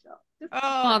great job. Just Oh,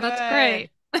 Oh, good. that's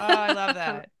great. Oh, I love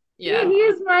that. Yeah, Oh,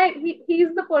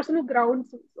 he's the person who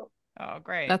grounds me." So oh,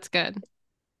 great. that's good.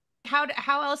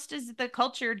 How else does the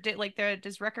culture like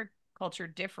does record culture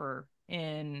differ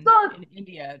so in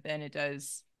India than it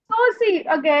does? So see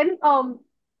again,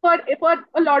 for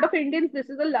a lot of Indians, this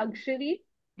is a luxury.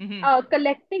 Hmm.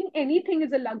 Collecting anything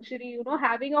is a luxury.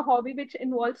 Having a hobby which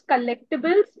involves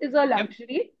collectibles is a Yep.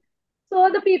 luxury. So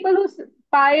the people who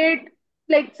buy it,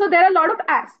 like, so there are a lot of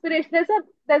aspiration.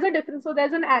 There's a difference. So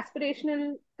there's an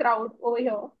aspirational crowd over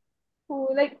here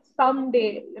who like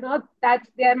someday, that's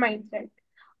their mindset.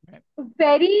 Right.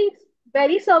 Very,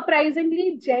 very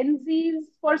surprisingly, Gen Zs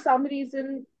for some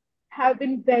reason have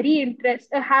been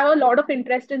have a lot of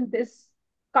interest in this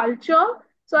culture.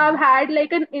 So I've Hmm. had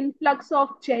like an influx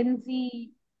of Gen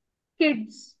Z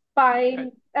kids Good.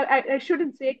 buying. I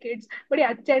shouldn't say kids, but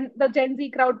yeah, the Gen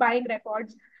Z crowd buying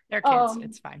records. They're kids. Um,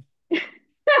 It's fine.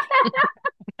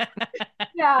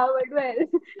 yeah, but well,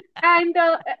 and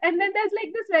then there's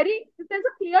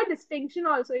a clear distinction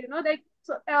also, like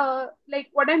so like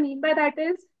what I mean by that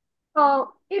is,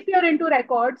 if you're into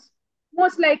records,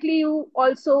 most likely you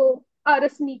also are a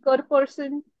sneaker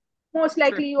person. Most True.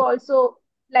 likely you also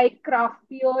like craft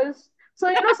beers. So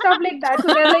stuff like that.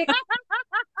 So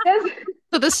there's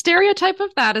So the stereotype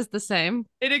of that is the same.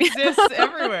 It exists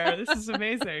everywhere. This is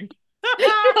amazing.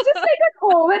 it's just like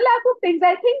an overlap of things.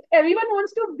 I think everyone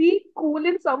wants to be cool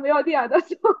in some way or the other.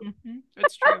 So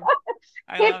It's true.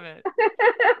 I hip. love it.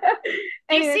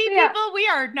 You Anyway, see, so yeah, people, we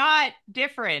are not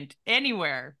different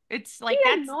anywhere. It's we like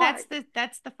are not.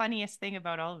 that's the funniest thing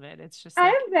about all of it. It's just I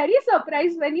like, am very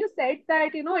surprised when you said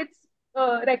that, it's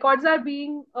records are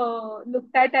being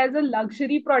looked at as a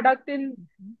luxury product mhm,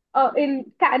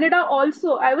 in Canada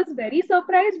also. I was very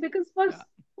surprised because yeah,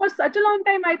 for such a long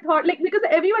time I thought, like, because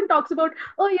everyone talks about,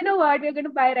 oh, you know what, we're going to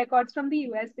buy records from the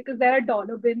US because there are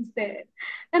dollar bins there.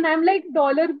 And I'm like,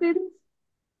 dollar bins?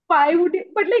 Why would you?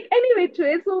 But like anyway,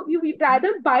 so we mhm,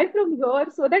 rather buy from here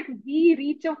so that we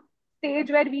reach a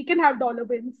stage where we can have dollar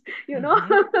bins, you know.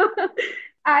 mhm.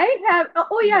 I have,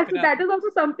 oh yeah, Look it so up. that is also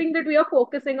something that we are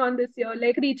focusing on this year,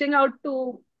 like reaching out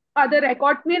to other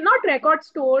not record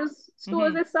stores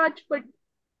Hmm. as such, but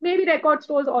maybe record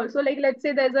stores also. Like, let's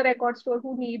say there's a record store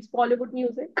who needs Bollywood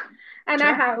music, and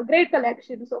I Sure. have a great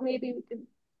collection, so maybe we can,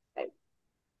 like,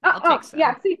 I'll take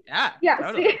yeah, some. see, Yeah, yeah,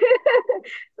 see. totally.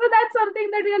 So that's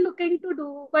something that we are looking to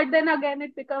do. But then again,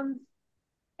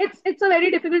 it's a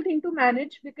very difficult thing to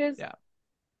manage because Yeah.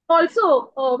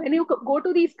 also when you go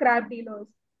to these scrap dealers,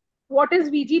 what is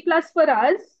VG plus for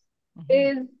us Hmm.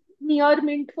 is near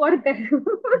mint for them.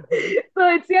 Hmm. So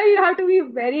it's yeah, you have to be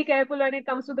very careful when it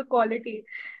comes to the quality.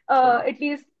 True. At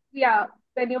least yeah,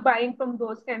 when you're buying from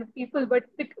those kind of people, but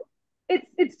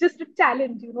it's just a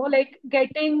challenge, like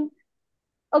getting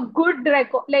a good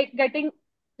record, like getting,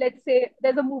 let's say,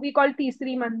 there's a movie called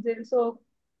Teesri Manzil. So,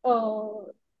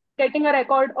 getting a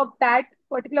record of that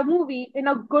particular movie in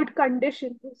a good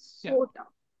condition is Yeah. so tough.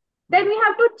 Then Right. we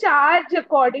have to charge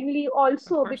accordingly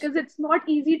Of also course. because it's not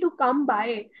easy to come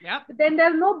by. Yep. Then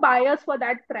there are no buyers for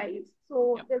that price.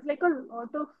 So Yep. there's like a lot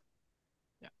of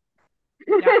Yeah.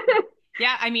 Yeah.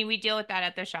 Yeah, I mean, we deal with that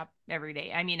at the shop every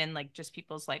day. I mean, and like just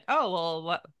people's like, oh, well,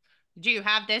 what do you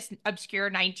have this obscure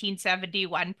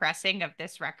 1971 pressing of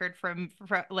this record from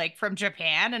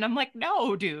Japan? And I'm like,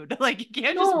 no, dude. Like you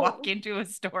can't just walk No. into a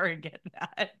store and get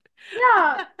that.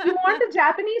 Yeah, you want a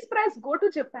Japanese press? Go to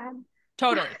Japan.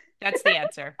 Totally. That's the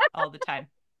answer all the time.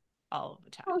 All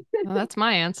the time. Well, that's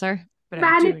my answer. But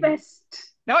I'm doing it. Manifest.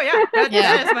 Oh yeah, that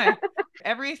Yeah. is my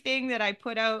everything that I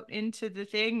put out into the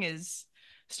thing is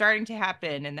starting to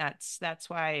happen, and that's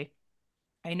why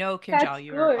I know, That's Kinjal,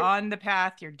 you're good. on the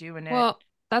path, you're doing it. Well,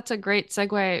 that's a great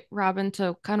segue, Robin,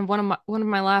 to kind of one of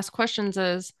my last questions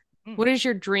is, Mm. what is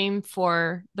your dream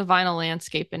for the vinyl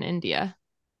landscape in India?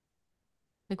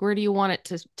 Like, where do you want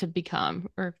it to become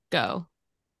or go?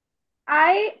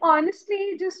 I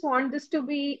honestly just want this to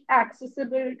be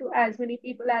accessible to as many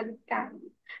people as it can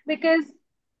be, because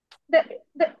the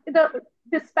the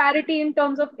disparity in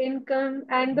terms of income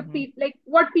and the Mhm. like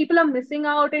what people are missing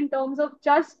out in terms of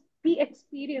just the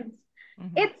experience,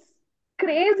 Mhm. it's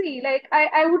crazy. Like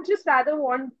I would just rather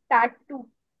want that to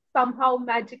somehow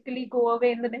magically go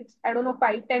away in the next, I don't know,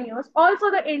 5-10 years.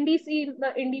 Also, the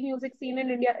indie music scene in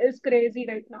India is crazy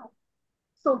right now.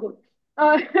 So good.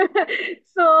 uh,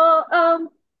 so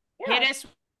Hit yeah. us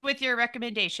with your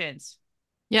recommendations.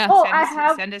 Yeah. Oh, Send I us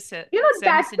have, send us a send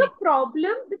that's us the an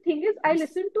problem. The thing is, I there's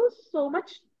listen to so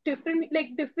much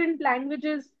different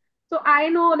languages. So I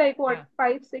know like what, yeah.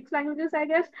 five, six languages, I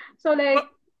guess. So What like,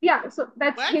 yeah, so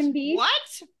that's what? Hindi. What?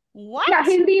 Yeah, What?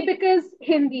 Hindi because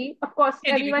Hindi, of course,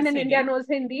 Hindi everyone because in India Hindi. knows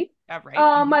Hindi. Right.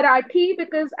 Marathi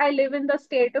because I live in the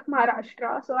state of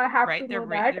Maharashtra, so I have Right. to know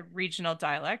that. The regional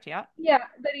dialect. Yeah. Yeah,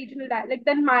 the regional dialect.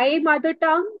 Then my mother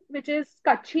tongue, which is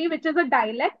Kutchi, which is a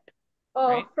dialect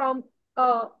Right. from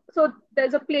so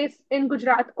there's a place in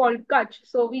Gujarat called Kutch.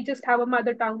 So we just have a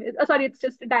mother tongue. Sorry, it's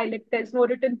just a dialect. There's no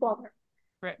written form.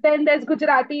 Right. Then there's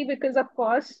Gujarati because of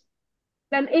course,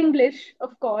 then English,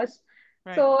 of course.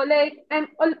 Right. So like, and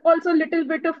also a little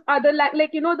bit of other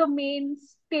like the main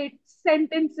state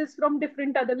sentences from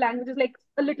different other languages, like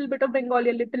a little bit of Bengali,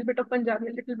 a little bit of Punjabi,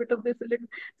 a little bit of this, a little.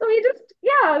 So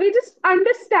we just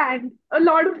understand a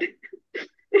lot of.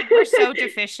 We're so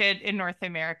deficient in North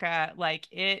America. Like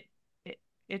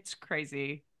it's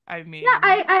crazy. I Yeah, mean,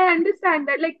 I understand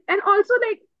that. Like, and also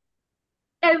like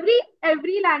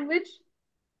every language,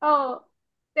 uh,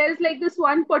 there's like this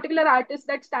one particular artist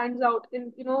that stands out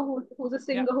in, who's a yeah.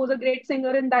 singer, who's a great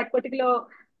singer in that particular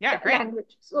Yeah, great.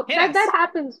 language. So Hit that us.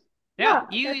 happens. Yeah,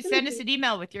 Yeah, you send us definitely. an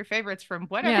email with your favorites from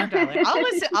whatever Yeah.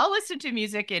 dialect. I'll listen to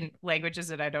music in languages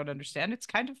that I don't understand. It's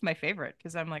kind of my favorite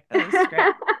because I'm like, oh, this is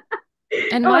great.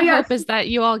 And Oh my yes, hope is that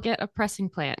you all get a pressing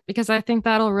plant because I think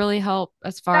that'll really help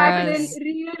as far that will Pressing. as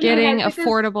really getting help because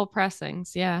affordable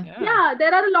pressings. Yeah. Yeah. yeah,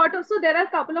 there are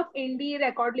a couple of indie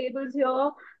record labels here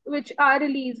which are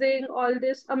releasing all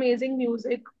this amazing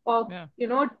music of,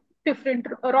 Yeah. different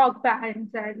rock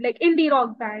bands and like indie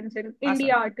rock bands and indie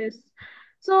Awesome. artists.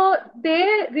 So they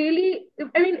really,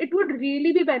 I mean, it would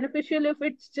really be beneficial if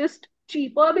it's just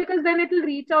cheaper because then it'll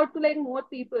reach out to like more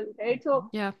people, right? So Mhm.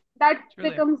 Yeah. that Truly.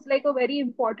 becomes like a very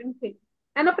important thing.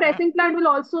 And a Yeah. pressing plant will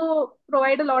also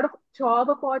provide a lot of job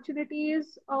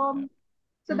opportunities. Yeah.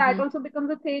 So that Hmm. also becomes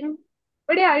a thing.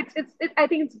 But yeah, I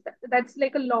think that's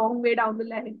like a long way down the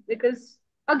line because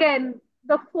again,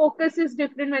 the focus is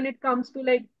different when it comes to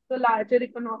like the larger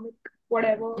economic Yeah, of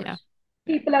whatever Yeah. course.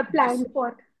 Yeah. people are Just planned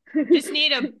for. just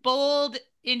need a bold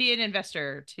Indian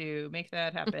investor to make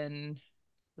that happen.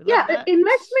 We love Yeah, that.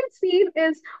 investment scene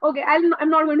is okay. I'm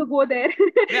not going to go there,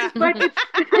 Yeah. but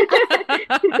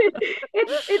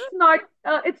it's it's not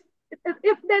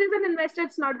if there is an investor,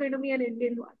 it's not going to be an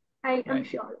Indian one. I am Right.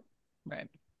 sure. Right.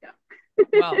 Yeah.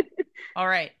 Well, all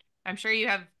right. I'm sure you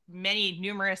have many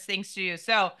numerous things to do.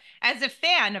 So, as a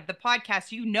fan of the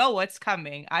podcast, you know what's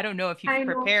coming. I don't know if you've I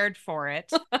know. prepared for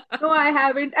it. No, I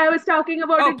haven't. I was talking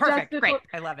about Oh, it just perfect. Great. before.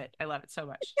 I love it. I love it so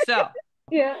much. So,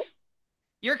 Yeah.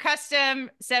 your custom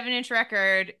 7-inch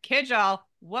record, Kijal,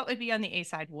 what would be on the A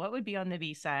side? What would be on the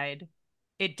B side?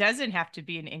 It doesn't have to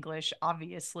be in English,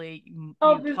 obviously.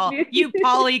 Obviously. You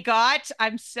polygot.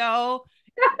 I'm so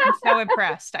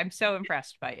impressed. I'm so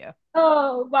impressed by you.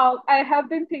 Oh, wow. I have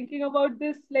been thinking about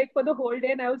this like for the whole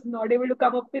day and I was not able to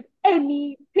come up with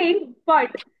anything, but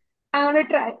I'm gonna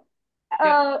try. Good.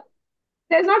 Uh,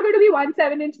 there's not going to be one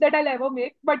 7-inch that I'll ever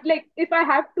make, but like if I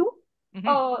have to, Hmm.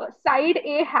 side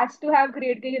A has to have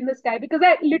Great Gig in the Sky because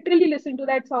I literally listen to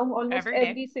that song almost Every day.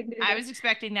 every single I day. was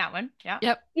expecting that one. Yeah.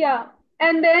 Yep. Yeah.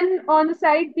 And then on the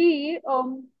side B,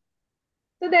 so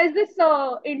there's this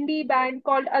indie band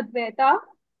called Advaita, Okay.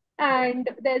 and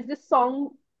there's this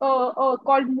song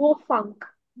called Mo Funk.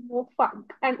 more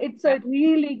funk, and it's Yeah. a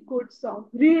really good song,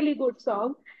 really good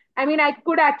song. I mean, I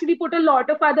could actually put a lot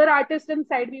of other artists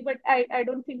inside me, but I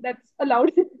don't think that's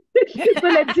allowed. So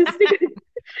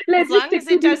As let's just long as stick to it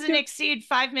these doesn't two. exceed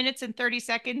 5 minutes and 30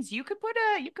 seconds, you could put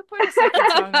a second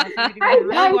song on if you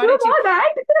really I do wanted to. know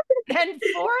that. And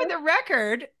for the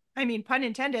record, I mean, pun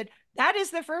intended, that is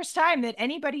the first time that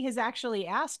anybody has actually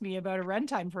asked me about a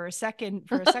runtime for a second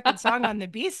song on the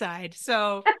B side.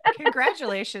 So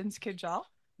congratulations, Kinjal.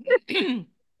 In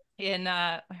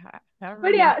however But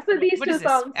many, yeah, so these what two is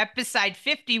this? songs. Episode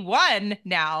 51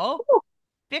 now. Ooh,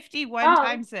 51 wow.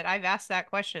 times that I've asked that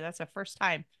question. That's the first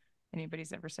time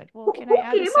anybody's ever said, well, Who, can I who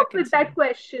add a came up second with that song?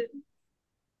 question?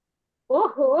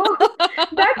 Oh,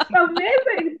 that's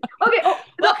amazing. Okay, oh,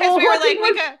 Well, the because Oho thing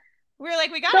was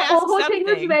we got the to ask Oho thing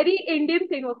was something. very Indian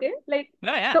thing, okay? Like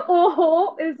Oh yeah. the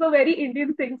Oho is a very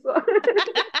Indian thing. So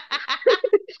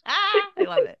I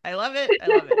love it. I love it. I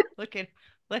love it.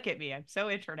 Look at me. I'm so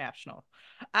international.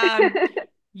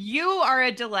 You are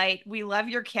a delight. We love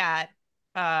your cat.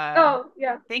 oh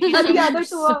yeah. Thank you And so the much other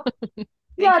two are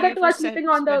thank you for sleeping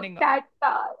on the spending. cat.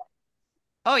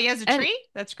 Oh, he has a And tree?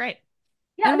 That's great.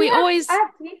 Yeah, and we I always have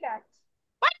three cats.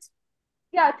 What?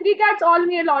 Yeah, three cats, all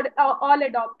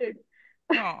adopted.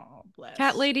 Oh, bless.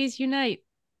 cat ladies unite.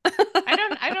 I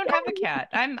don't have a cat.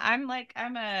 I'm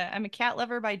a cat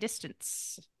lover by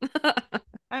distance.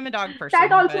 I'm a dog person.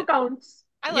 That also but counts.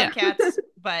 I love Yeah. cats,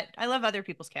 but I love other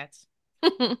people's cats.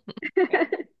 Yeah.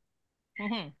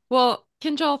 Mm-hmm. Well,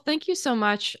 Kinjal, thank you so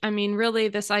much. I mean, really,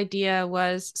 this idea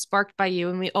was sparked by you,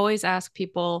 and we always ask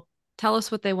people, tell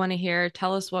us what they want to hear,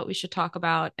 tell us what we should talk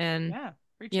about. And, Yeah,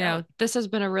 reach out. this has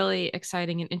been a really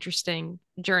exciting and interesting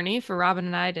journey for Robin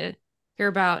and I to hear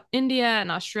about India and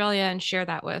Australia and share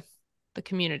that with the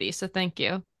community. So thank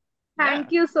you. Yeah.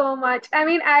 Thank you so much. I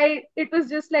mean, it was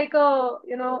just like for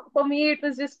me, it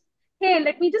was just, hey,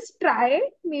 let me just try.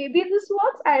 Maybe this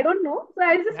works. I don't know. So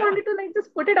I just Yeah. wanted to like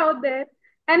just put it out there,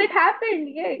 and it happened.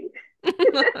 Yay.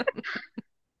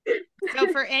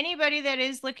 So for anybody that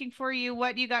is looking for you,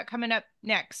 what you got coming up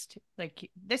next? Like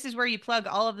this is where you plug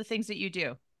all of the things that you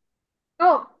do.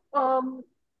 Oh, well,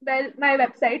 my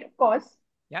website, of course,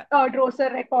 Yeah.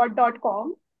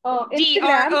 drocerrecord.com.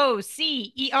 Instagram,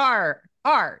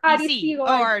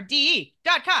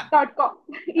 DROCERRECORD.com. .com.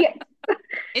 Yes.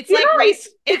 It's You like know,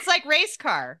 it's like race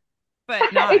car,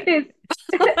 but not. it is.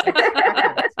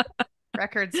 It's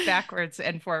records backwards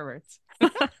and forwards.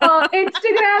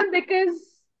 Instagram, because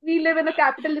we live in a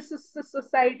capitalist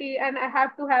society and I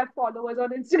have to have followers on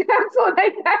Instagram, so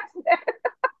like that's there.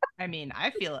 I mean,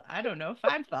 I don't know if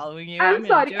I'm following you. I'm I'm gonna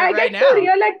sorry. do it I right get too now.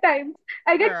 real at times.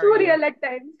 I Where get are too you? real at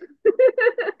times.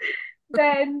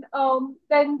 Then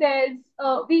there's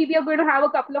we are going to have a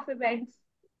couple of events.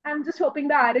 I'm just hoping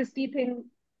the RSD thing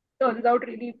turns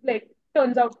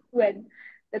out well.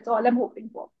 That's all I'm hoping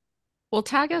for. Well,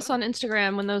 tag us on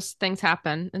Instagram when those things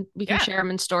happen and we can Yeah. share them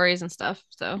in stories and stuff.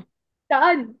 So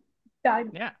Done.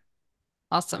 Yeah.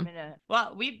 awesome.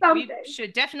 Well, we Someday.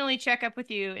 should definitely check up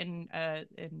with you in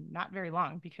not very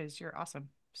long because you're awesome.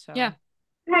 So Yeah.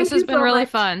 Thank This has you been so really much.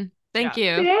 fun. Thank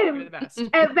you. You're Same. the best.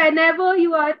 Whenever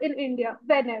you are in India,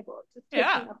 whenever, just hit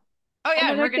Yeah. me up. Oh yeah,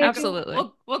 I'm and we're gonna gonna take you.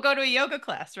 Absolutely. we'll go to a yoga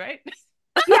class, right?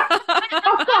 Yeah,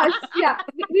 of course. Yeah,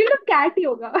 we'll do cat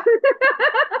yoga.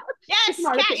 Yes, It's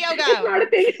not a cat thing. yoga. It's not a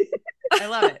thing. I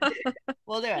love it.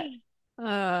 We'll do it.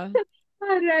 Uh,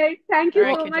 All right. Thank All you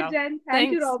right, so much, Kinjal. Jen.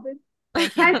 Thank you, thanks. Robin.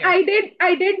 Thank you. And Too.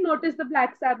 I did notice the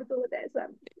Black Sabbath over there. So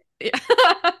Yeah.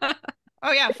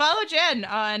 Oh yeah, follow Jen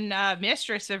on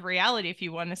Mistress of Reality if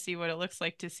you want to see what it looks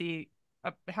like to see.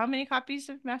 How many copies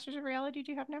of Masters of Reality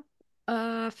do you have now?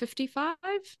 55.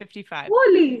 55.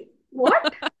 holy,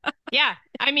 what? Yeah,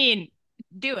 I mean,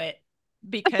 do it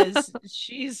because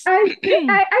she's. I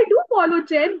do follow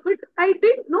Jen, but I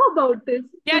didn't know about this.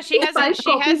 Yeah, she has 55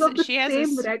 copies of the she has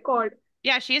same a record.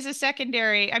 yeah, she has a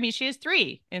secondary. I mean, she has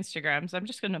 3 Instagrams. I'm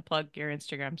just gonna plug your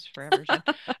Instagrams forever,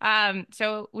 Jen.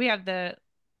 So we have the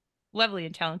lovely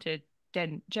and talented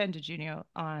Jen DeJunio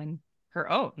on her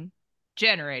own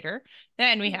generator.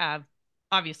 Then we have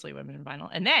obviously Women in Vinyl,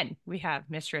 and then we have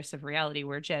Mistress of Reality,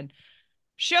 where Jen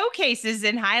showcases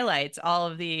and highlights all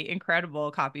of the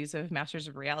incredible copies of Masters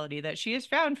of Reality that she has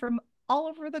found from all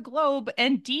over the globe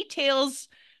and details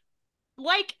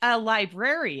like a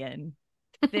librarian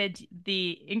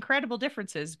the incredible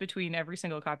differences between every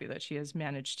single copy that she has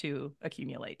managed to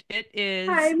accumulate. It is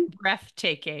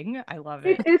breathtaking. I love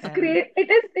it. It is great. It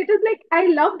is like I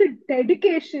love the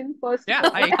dedication first of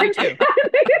all. I agree too.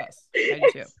 Yes, I do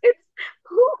too. It's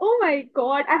oh my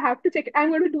god, I have to check it. I'm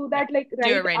going to do that like Do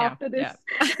it right right after now.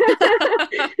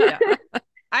 this. Yeah.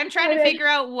 I'm trying to figure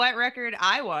out what record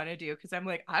I want to do because I'm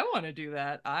like, I want to do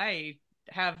that. I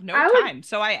have no time,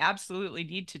 so I absolutely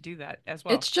need to do that as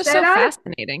well. It's just so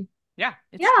fascinating. Yeah.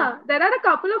 It's true. There are a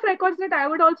couple of records that I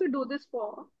would also do this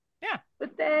for. Yeah.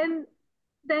 But then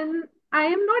I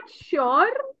am not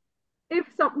sure if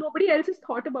nobody else has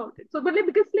thought about it. So, but like,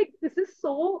 because like this is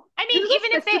so. I mean,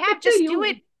 even if they have, just do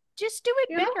it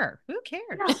better. Who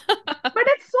cares? Yeah. But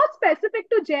it's so specific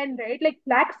to Jen, right? Like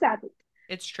Black Sabbath.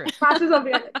 It's true. Masters of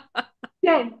Realism.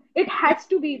 Jen, it has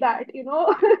to be that, you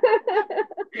know.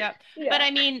 Yeah. But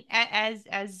I mean,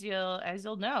 as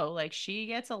you'll know, like she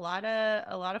gets a lot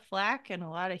of flack and a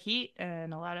lot of heat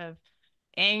and a lot of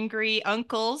angry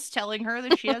uncles telling her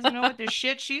that she doesn't know what the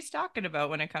shit she's talking about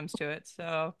when it comes to it.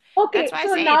 So that's why I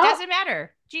say it doesn't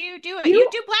matter. You do it. You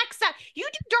do Black Side. You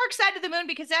do Dark Side of the Moon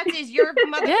because that is your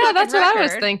motherfucking Yeah, that's record. what I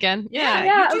was thinking.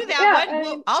 Yeah, you do that one.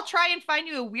 Well, I'll try and find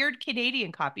you a weird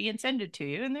Canadian copy and send it to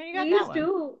you, and then you got that one. Please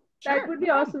do. Sure. That would be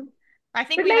awesome. I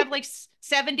think we have like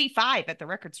 75 at the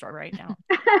record store right now.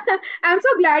 I'm so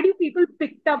glad you people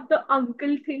picked up the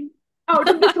uncle thing out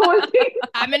of this whole thing.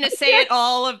 I'm going to say it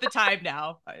all of the time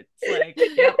now. It's like,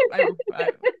 yep,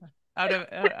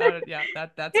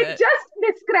 that's it. It just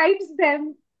describes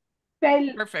them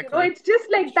well. Perfectly. You know, it's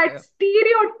just like that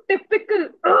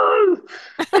stereotypical.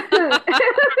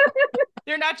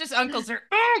 They're not just uncles, they're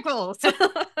uncles. Yeah,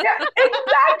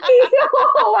 exactly.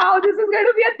 Oh, wow, this is going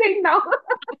to be a thing now.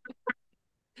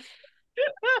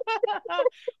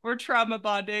 We're trauma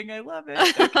bonding. I love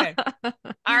it. Okay.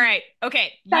 All right.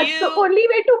 Okay. That's the only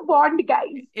way to bond, guys.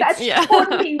 That's the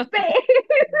only way.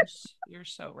 You're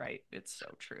so right. It's so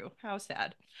true. How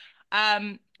sad.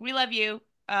 We love you.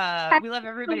 We love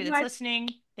everybody that's listening.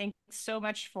 Thanks so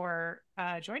much for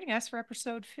joining us for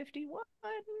episode 51.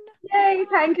 Yay.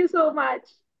 Thank you so much.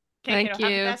 Okay, Have the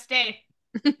best day.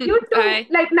 You too. Bye.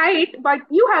 Like night, but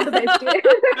you have the best day.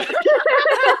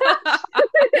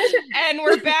 And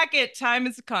we're back at Time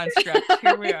as a Construct.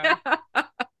 Here we are.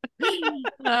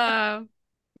 Bye,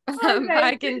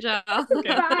 Kinjal. Okay.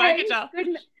 Bye, Kinjal.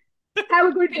 Have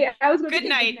a good day. I was good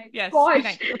night. Yes. Gosh. Good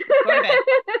night. Go to bed.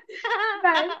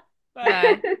 Bye.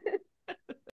 Bye.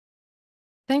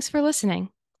 Thanks for listening.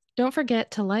 Don't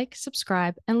forget to like,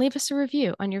 subscribe, and leave us a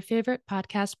review on your favorite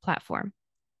podcast platform.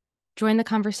 Join the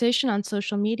conversation on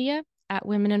social media at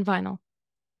Women in Vinyl.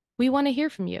 We want to hear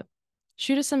from you.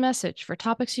 Shoot us a message for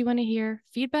topics you want to hear,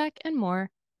 feedback, and more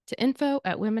to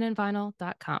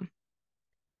info@womeninvinyl.com.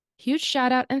 Huge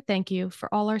shout out and thank you for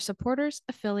all our supporters,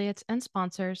 affiliates, and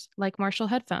sponsors like Marshall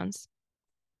Headphones.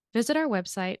 Visit our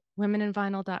website,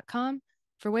 womeninvinyl.com,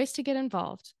 for ways to get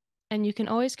involved, and you can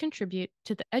always contribute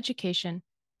to the education,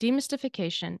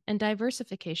 demystification, and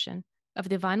diversification of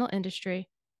the vinyl industry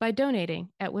by donating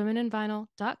at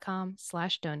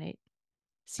womeninvinyl.com/donate.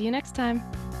 See you next time.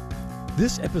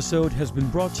 This episode has been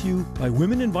brought to you by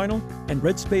Women in Vinyl and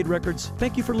Red Spade Records.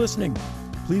 Thank you for listening.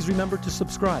 Please remember to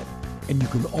subscribe, and you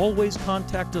can always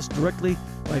contact us directly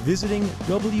by visiting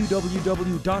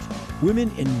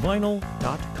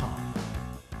www.womeninvinyl.com.